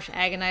 a harsh,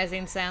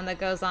 agonizing sound that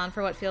goes on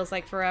for what feels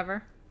like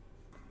forever.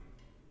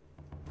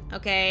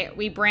 Okay,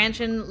 we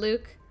branchin'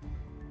 Luke.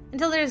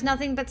 Until there's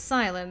nothing but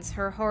silence,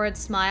 her horrid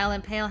smile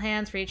and pale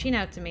hands reaching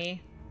out to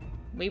me.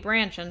 We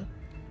branchin'.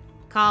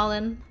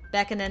 Callin',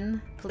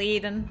 beckonin',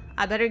 pleadin'.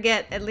 I better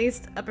get at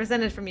least a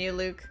percentage from you,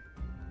 Luke.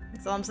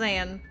 That's all I'm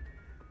saying.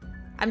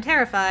 I'm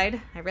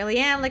terrified. I really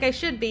am, like I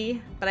should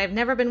be, but I've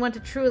never been one to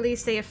truly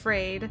stay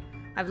afraid.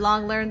 I've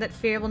long learned that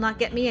fear will not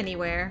get me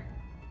anywhere.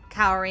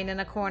 Cowering in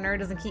a corner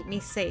doesn't keep me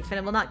safe, and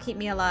it will not keep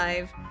me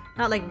alive.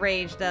 Not like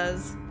rage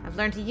does. I've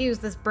learned to use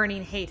this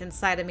burning hate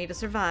inside of me to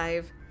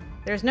survive.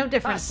 There's no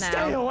difference now.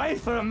 Stay away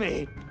from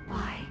me!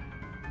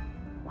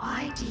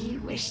 Why do you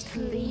wish to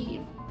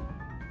leave?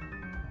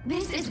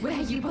 This is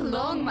where you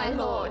belong, my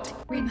lord.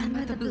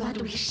 Remember the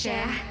blood we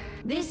share?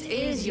 This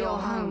is your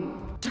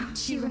home.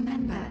 Don't you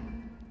remember?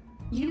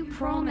 You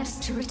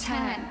promised to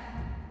return.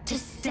 To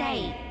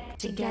stay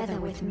together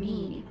with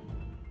me.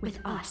 With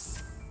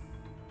us.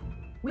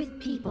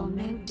 With people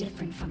no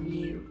different from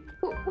you.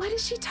 What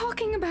is she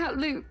talking about,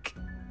 Luke?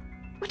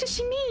 What does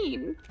she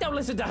mean? Don't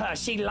listen to her,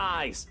 she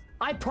lies.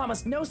 I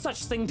promised no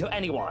such thing to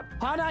anyone.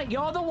 Hannah,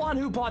 you're the one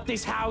who bought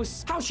this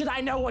house. How should I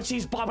know what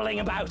she's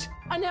babbling about?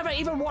 I never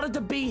even wanted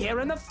to be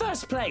here in the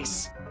first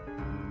place.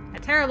 A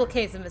terrible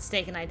case of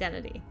mistaken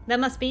identity.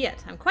 That must be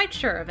it. I'm quite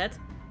sure of it.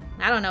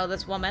 I don't know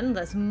this woman,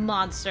 this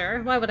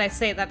monster. Why would I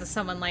say that to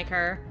someone like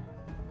her?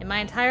 In my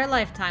entire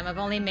lifetime, I've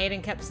only made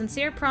and kept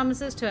sincere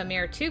promises to a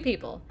mere two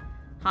people.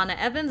 Hannah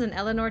Evans and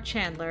Eleanor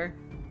Chandler.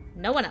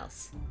 No one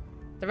else.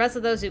 The rest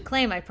of those who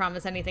claim I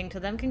promise anything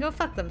to them can go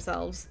fuck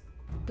themselves.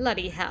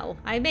 Bloody hell.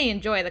 I may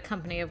enjoy the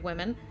company of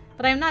women,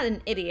 but I am not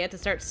an idiot to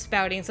start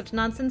spouting such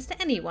nonsense to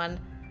anyone.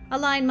 A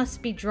line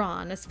must be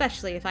drawn,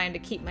 especially if I am to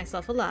keep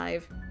myself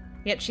alive.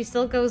 Yet she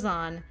still goes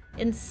on,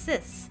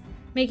 insists,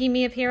 making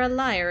me appear a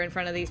liar in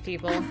front of these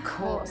people. Of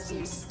course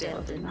you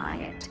still deny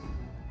it.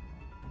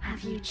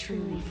 Have you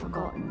truly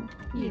forgotten?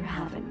 You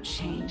haven't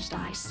changed,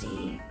 I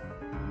see.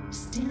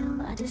 Still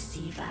a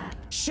deceiver.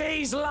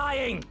 She's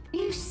lying!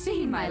 You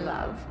see, my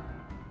love.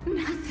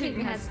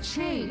 Nothing has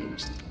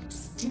changed.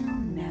 Still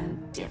no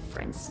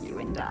difference, you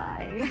and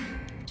I.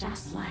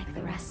 Just like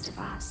the rest of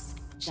us.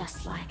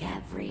 Just like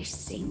every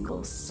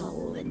single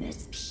soul in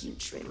this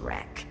putrid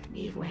wreck.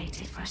 We've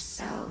waited for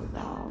so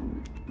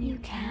long. You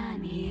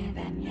can hear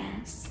them,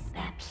 yes.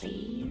 Their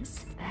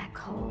pleas, their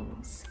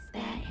calls,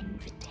 their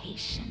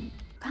invitation.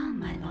 Come,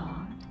 my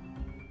lord.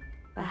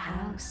 The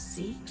house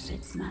seeks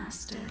its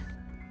master.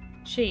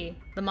 She,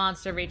 the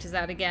monster, reaches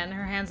out again,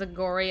 her hands a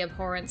gory,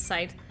 abhorrent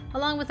sight,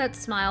 along with that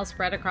smile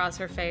spread across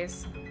her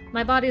face.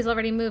 My body's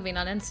already moving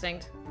on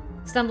instinct.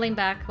 Stumbling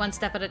back, one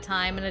step at a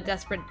time, in a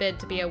desperate bid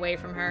to be away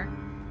from her.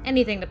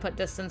 Anything to put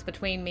distance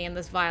between me and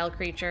this vile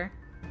creature.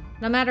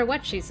 No matter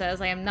what she says,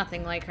 I am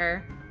nothing like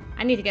her.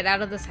 I need to get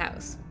out of this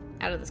house.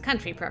 Out of this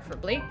country,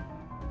 preferably.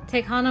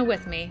 Take Hana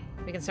with me.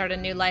 We can start a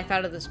new life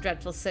out of this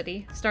dreadful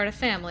city. Start a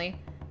family.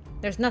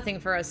 There's nothing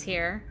for us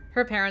here.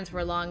 Her parents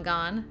were long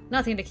gone.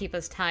 Nothing to keep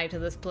us tied to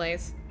this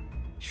place.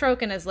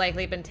 Shrokin has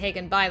likely been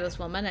taken by this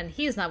woman, and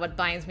he's not what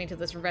binds me to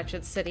this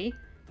wretched city.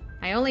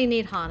 I only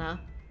need Hana.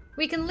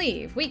 We can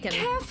leave. We can...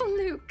 Careful,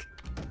 Luke!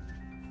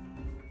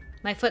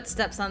 My foot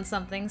steps on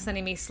something,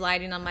 sending me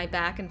sliding on my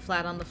back and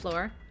flat on the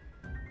floor.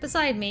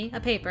 Beside me, a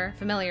paper,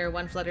 familiar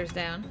one, flutters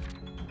down.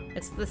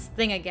 It's this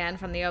thing again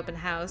from the open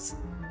house,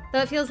 though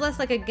it feels less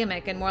like a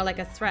gimmick and more like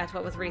a threat,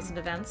 what with recent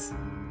events.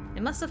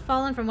 It must have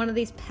fallen from one of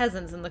these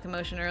peasants in the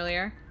commotion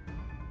earlier.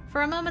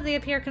 For a moment they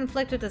appear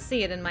conflicted to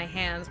see it in my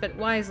hands, but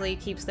wisely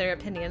keeps their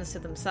opinions to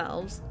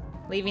themselves,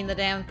 leaving the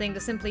damn thing to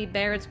simply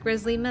bear its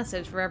grisly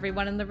message for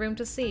everyone in the room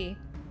to see.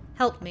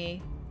 Help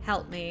me,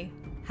 help me,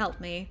 help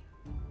me.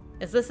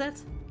 Is this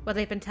it? What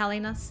they've been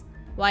telling us?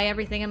 Why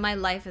everything in my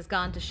life has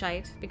gone to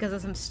shite? Because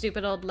of some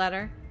stupid old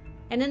letter?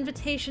 An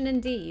invitation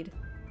indeed.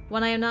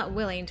 One I am not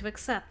willing to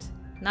accept.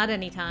 Not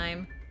any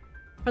time.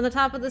 From the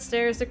top of the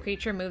stairs the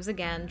creature moves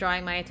again,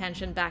 drawing my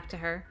attention back to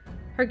her.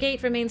 Her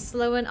gait remains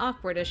slow and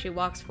awkward as she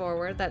walks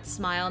forward, that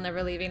smile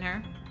never leaving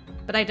her.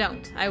 But I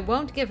don't. I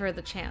won't give her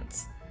the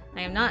chance.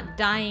 I am not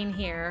dying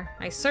here.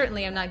 I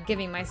certainly am not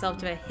giving myself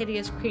to a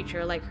hideous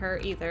creature like her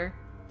either.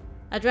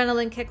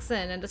 Adrenaline kicks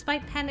in, and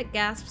despite panic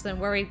gasps and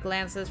worried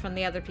glances from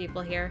the other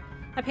people here,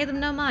 I pay them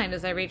no mind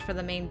as I reach for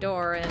the main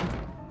door and...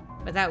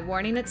 without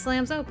warning, it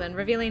slams open,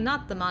 revealing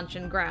not the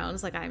Manchin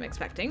grounds like I am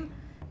expecting.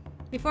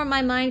 Before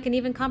my mind can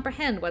even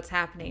comprehend what's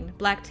happening,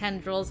 black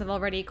tendrils have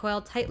already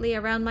coiled tightly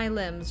around my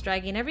limbs,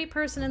 dragging every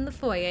person in the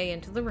foyer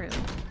into the room.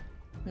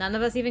 None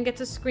of us even get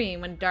to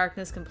scream when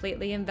darkness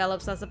completely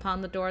envelops us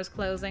upon the doors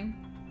closing.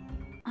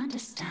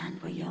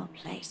 Understand where your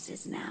place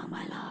is now,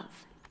 my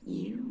love.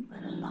 You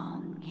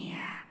belong here.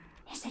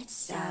 Is it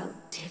so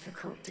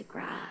difficult to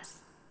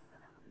grasp?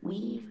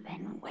 We've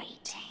been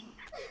waiting.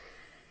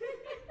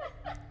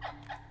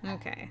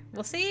 Okay,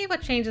 we'll see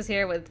what changes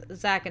here with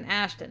Zack and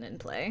Ashton in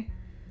play.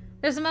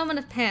 There's a moment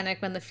of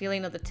panic when the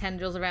feeling of the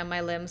tendrils around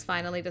my limbs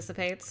finally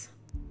dissipates.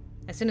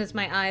 As soon as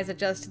my eyes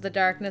adjust to the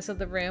darkness of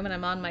the room and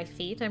I'm on my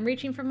feet, I'm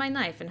reaching for my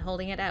knife and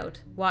holding it out,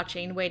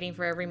 watching, waiting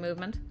for every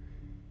movement.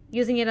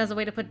 Using it as a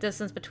way to put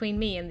distance between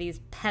me and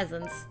these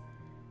peasants.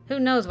 Who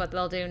knows what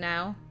they'll do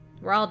now?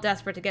 We're all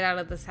desperate to get out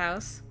of this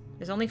house.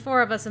 There's only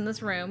 4 of us in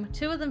this room,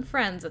 2 of them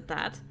friends at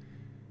that.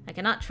 I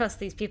cannot trust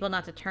these people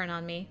not to turn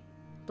on me.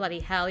 Bloody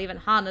hell, even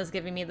Hana's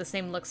giving me the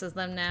same looks as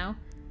them now.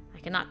 I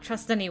cannot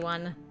trust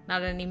anyone.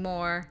 Not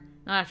anymore.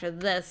 Not after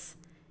this.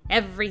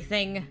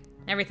 Everything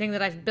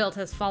that I've built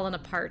has fallen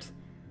apart.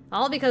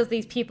 All because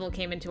these people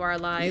came into our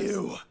lives.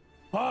 You!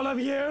 All of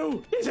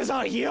you! This is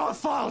all your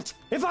fault!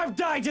 If I've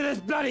died to this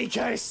bloody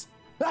case,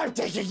 I'm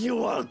taking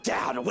you all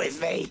down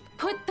with me!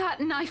 Put that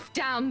knife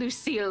down,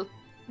 Lucille!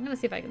 I'm gonna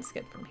see if I can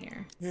skip from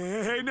here.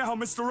 Hey now,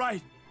 Mr.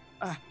 Wright.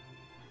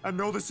 I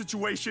know the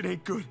situation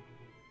ain't good,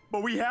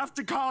 but we have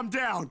to calm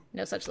down.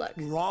 No such luck.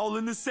 We're all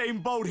in the same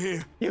boat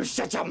here. You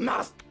shut your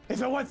mouth!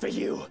 If it weren't for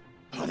you,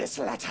 for this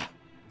letter,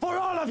 for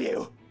all of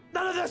you,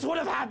 none of this would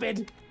have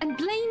happened! And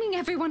blaming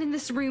everyone in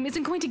this room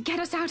isn't going to get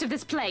us out of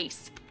this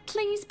place.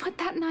 Please put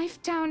that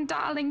knife down,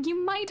 darling.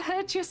 You might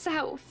hurt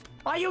yourself.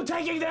 Are you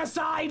taking their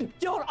side?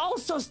 You're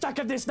also stuck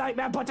in this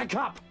nightmare,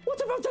 Buttercup!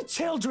 What about the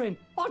children?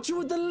 Aren't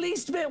you the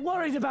least bit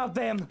worried about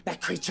them?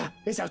 That creature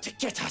is out to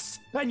get us,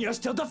 and you're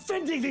still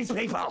defending these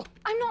people!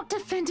 I'm not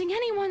defending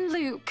anyone,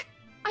 Luke.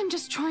 I'm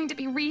just trying to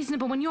be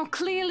reasonable when you're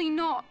clearly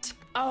not.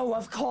 Oh,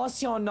 of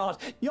course you're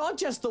not. You're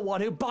just the one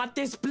who bought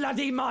this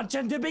bloody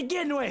Manchin to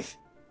begin with.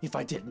 If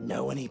I didn't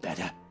know any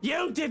better,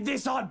 you did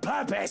this on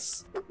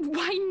purpose!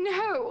 Why,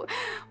 no.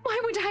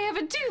 Why would I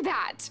ever do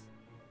that?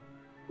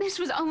 This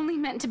was only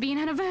meant to be an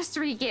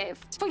anniversary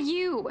gift. For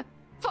you.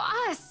 For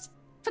us.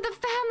 For the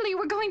family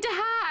we're going to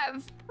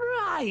have.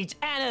 Right,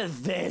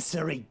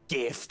 anniversary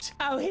gift.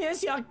 Oh,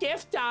 here's your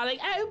gift, darling.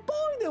 Oh,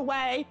 by the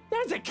way,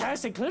 there's a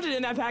curse included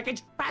in that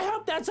package. I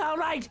hope that's all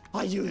right.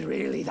 Are you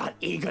really that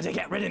eager to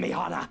get rid of me,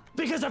 Hana?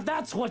 Because if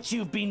that's what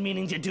you've been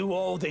meaning to do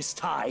all this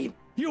time,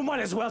 you might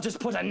as well just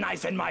put a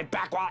knife in my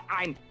back while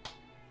I'm...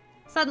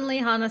 Suddenly,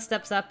 Hana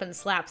steps up and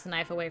slaps the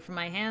knife away from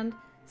my hand.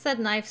 Said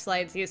knife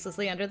slides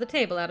uselessly under the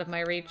table out of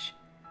my reach.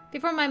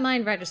 Before my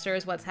mind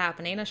registers what's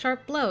happening, a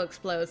sharp blow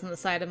explodes in the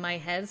side of my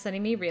head,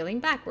 sending me reeling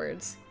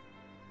backwards.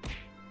 It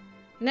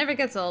never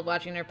gets old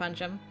watching her punch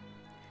him.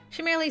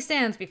 She merely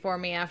stands before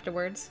me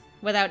afterwards,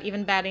 without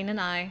even batting an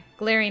eye,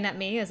 glaring at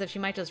me as if she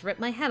might just rip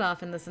my head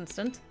off in this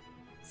instant.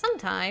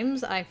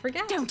 Sometimes I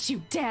forget. Don't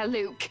you dare,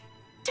 Luke!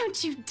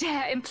 Don't you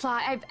dare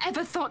imply I've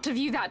ever thought of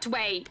you that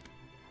way!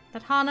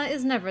 That Hana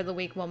is never the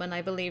weak woman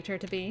I believed her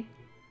to be.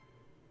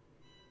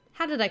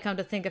 How did I come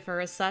to think of her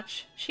as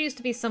such? She used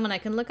to be someone I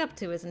can look up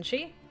to, isn't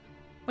she?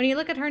 When you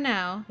look at her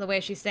now, the way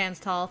she stands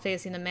tall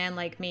facing a man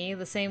like me,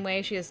 the same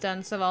way she has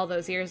done so all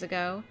those years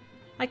ago,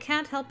 I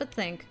can't help but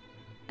think,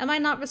 am I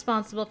not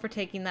responsible for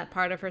taking that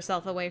part of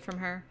herself away from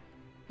her?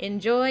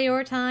 Enjoy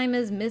your time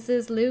as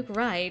Mrs. Luke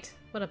Wright,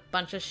 What a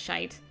bunch of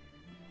shite.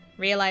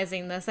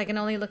 Realizing this, I can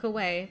only look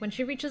away when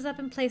she reaches up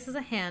and places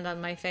a hand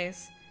on my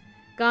face.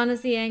 Gone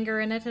is the anger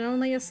in it, and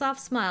only a soft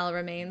smile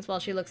remains while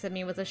she looks at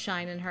me with a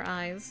shine in her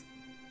eyes.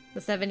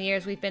 The 7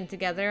 years we've been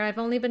together, I've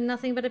only been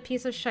nothing but a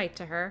piece of shite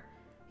to her.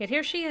 Yet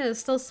here she is,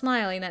 still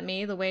smiling at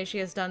me the way she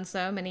has done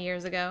so many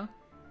years ago.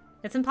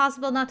 It's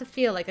impossible not to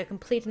feel like a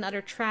complete and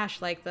utter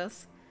trash like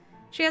this.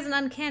 She has an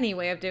uncanny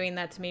way of doing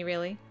that to me,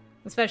 really.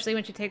 Especially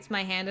when she takes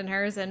my hand in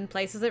hers and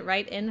places it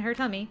right in her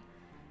tummy.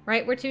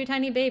 Right where 2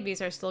 tiny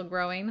babies are still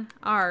growing.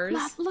 Ours.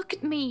 Love, look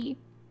at me.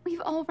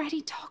 We've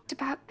already talked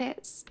about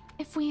this.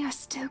 If we are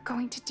still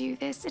going to do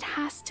this, it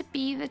has to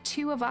be the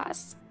 2 of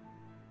us.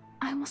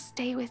 I will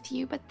stay with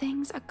you, but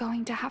things are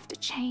going to have to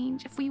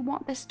change if we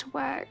want this to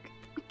work.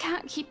 We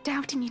can't keep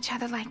doubting each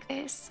other like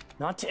this.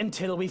 Not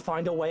until we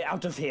find a way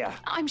out of here.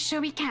 I'm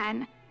sure we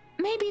can.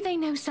 Maybe they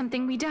know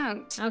something we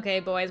don't. Okay,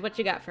 boys, what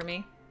you got for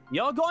me?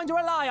 You're going to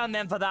rely on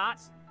them for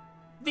that?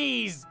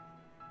 These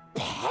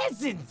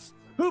peasants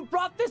who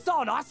brought this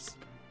on us?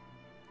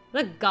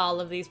 The gall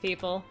of these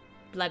people.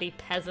 Bloody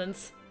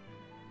peasants.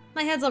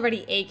 My head's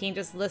already aching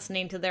just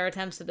listening to their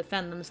attempts to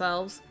defend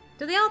themselves.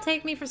 Do they all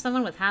take me for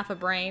someone with half a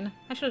brain?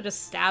 I should have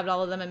just stabbed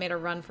all of them and made a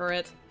run for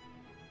it.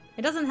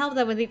 It doesn't help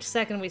that with each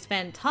second we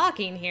spend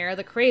talking here,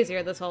 the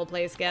crazier this whole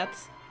place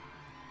gets.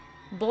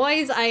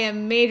 Boys, I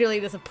am majorly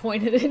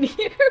disappointed in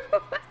you.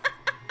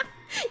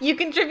 You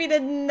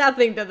contributed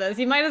nothing to this.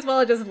 You might as well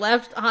have just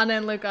left Hana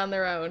and Luke on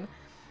their own.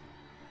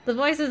 The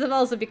voices have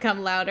also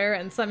become louder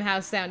and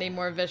somehow sounding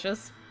more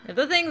vicious. If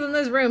the things in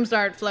this room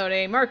start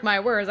floating, mark my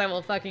words, I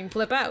will fucking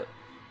flip out.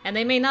 And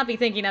they may not be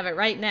thinking of it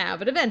right now,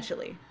 but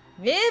eventually,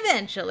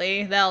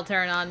 they'll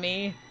turn on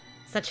me.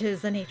 Such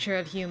is the nature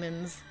of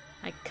humans.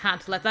 I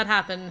can't let that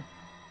happen.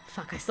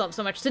 Fuck, I still have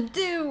so much to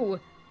do.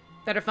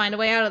 Better find a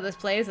way out of this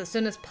place as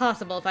soon as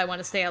possible if I want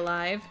to stay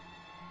alive.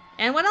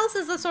 And what else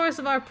is the source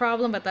of our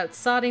problem but that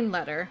sodding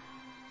letter?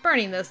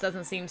 Burning this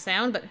doesn't seem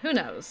sound, but who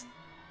knows?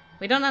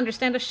 We don't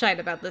understand a shite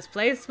about this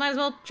place. Might as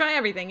well try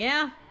everything,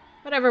 yeah?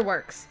 Whatever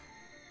works.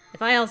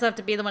 If I also have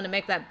to be the one to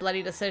make that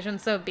bloody decision,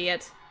 so be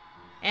it.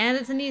 And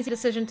it's an easy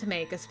decision to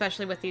make,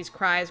 especially with these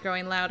cries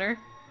growing louder.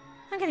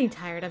 I'm getting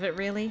tired of it,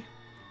 really.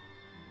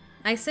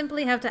 I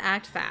simply have to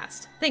act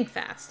fast, think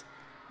fast.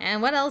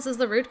 And what else is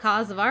the root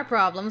cause of our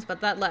problems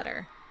but that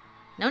letter?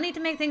 No need to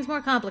make things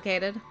more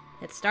complicated.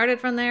 It started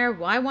from there,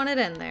 why won't it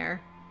end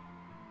there?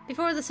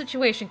 Before the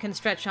situation can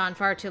stretch on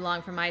far too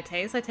long for my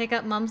taste, I take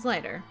up Mum's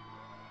lighter.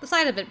 The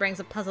sight of it brings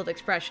a puzzled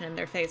expression in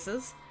their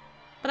faces.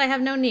 But I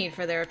have no need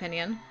for their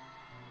opinion.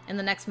 In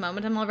the next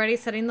moment, I'm already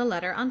setting the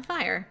letter on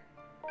fire.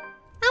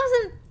 That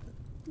wasn't...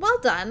 Well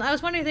done. I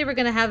was wondering if they were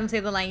going to have him say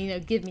the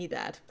line, give me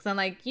that. Because I'm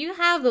like, you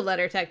have the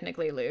letter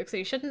technically, Luke, so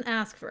you shouldn't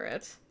ask for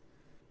it.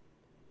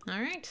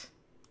 Alright.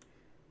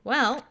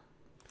 Well,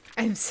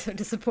 I'm so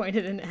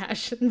disappointed in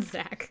Ash and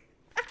Zach.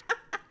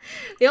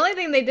 The only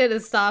thing they did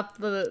is stop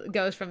the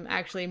ghost from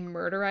actually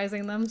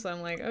murderizing them, so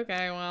I'm like,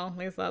 okay, well, at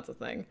least that's a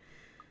thing.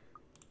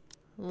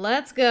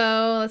 Let's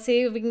go. Let's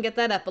see if we can get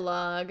that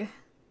epilogue.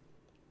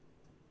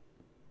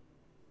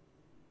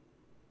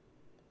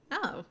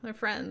 Oh, they're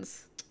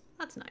friends.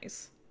 That's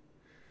nice.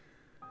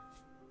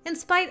 In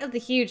spite of the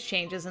huge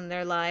changes in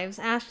their lives,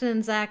 Ashton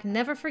and Zach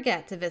never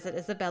forget to visit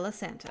Isabella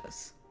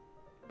Santos.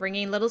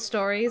 Bringing little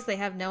stories they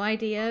have no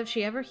idea if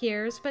she ever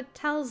hears, but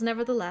tells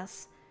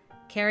nevertheless,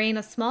 carrying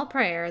a small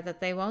prayer that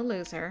they won't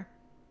lose her.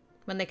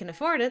 When they can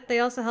afford it, they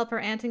also help her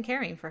aunt in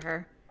caring for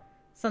her.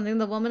 Something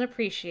the woman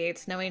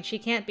appreciates, knowing she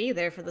can't be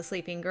there for the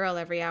sleeping girl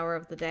every hour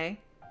of the day.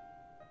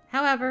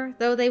 However,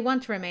 though they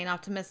want to remain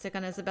optimistic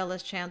on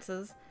Isabella's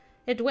chances,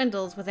 it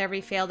dwindles with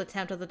every failed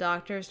attempt of the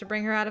doctors to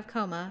bring her out of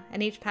coma,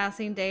 and each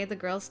passing day the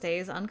girl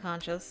stays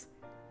unconscious.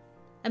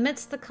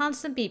 Amidst the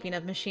constant beeping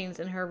of machines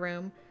in her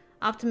room,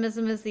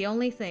 optimism is the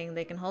only thing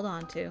they can hold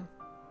on to.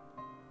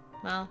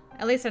 Well,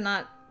 at least they're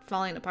not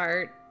falling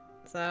apart,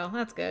 so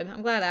that's good.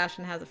 I'm glad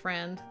Ashton has a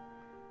friend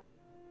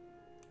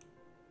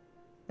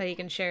that he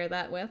can share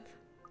that with.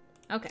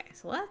 Okay,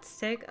 so let's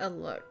take a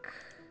look.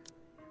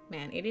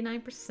 Man,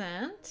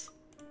 89%.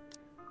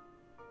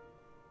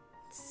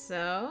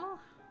 So,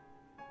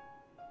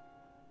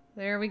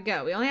 there we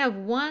go. We only have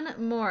one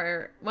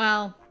more,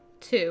 well,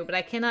 2, but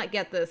I cannot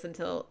get this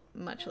until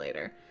much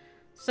later.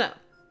 So,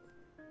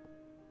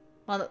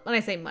 well, when I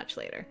say much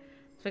later.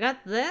 So we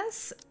got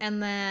this,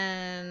 and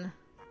then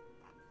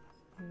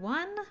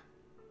one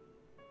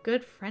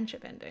good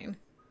friendship ending.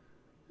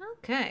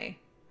 Okay.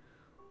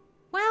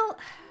 Well,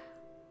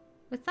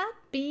 with that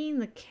being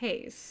the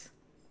case,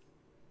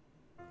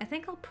 I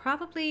think I'll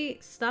probably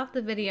stop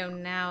the video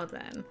now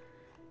then.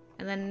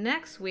 And then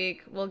next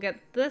week, we'll get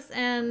this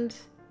end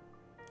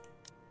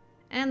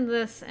and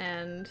this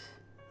end.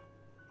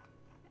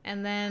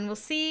 And then we'll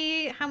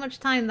see how much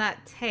time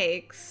that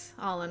takes,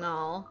 all in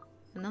all.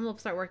 And then we'll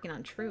start working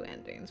on true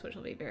endings, which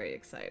will be very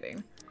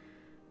exciting.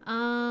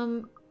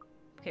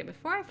 Okay,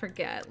 before I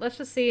forget, let's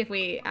just see if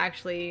we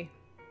actually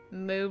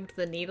moved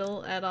the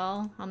needle at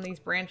all on these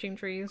branching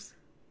trees.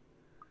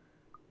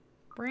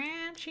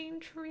 Branching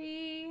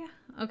tree.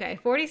 Okay,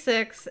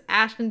 46.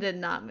 Ashton did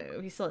not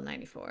move. He's still at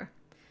 94.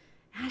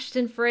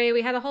 Ashton Frey.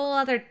 We had a whole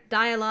other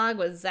dialogue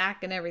with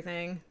Zach and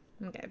everything.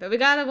 Okay, but we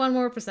got a 1%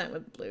 more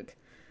with Luke.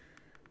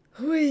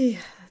 Whee,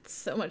 that's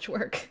so much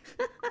work.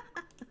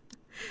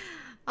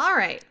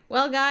 Alright,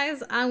 well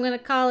guys, I'm going to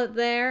call it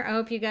there. I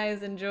hope you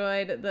guys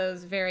enjoyed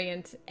those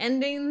variant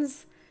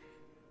endings.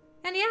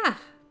 And yeah,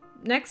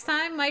 next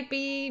time might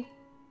be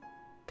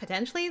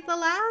potentially the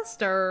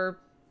last,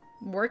 or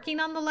working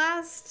on the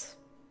last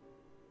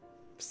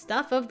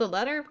stuff of the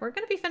letter. We're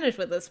going to be finished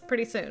with this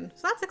pretty soon,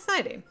 so that's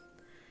exciting.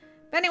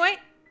 But anyway,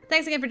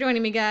 thanks again for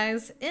joining me,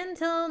 guys.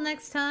 Until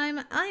next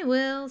time, I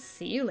will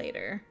see you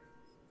later.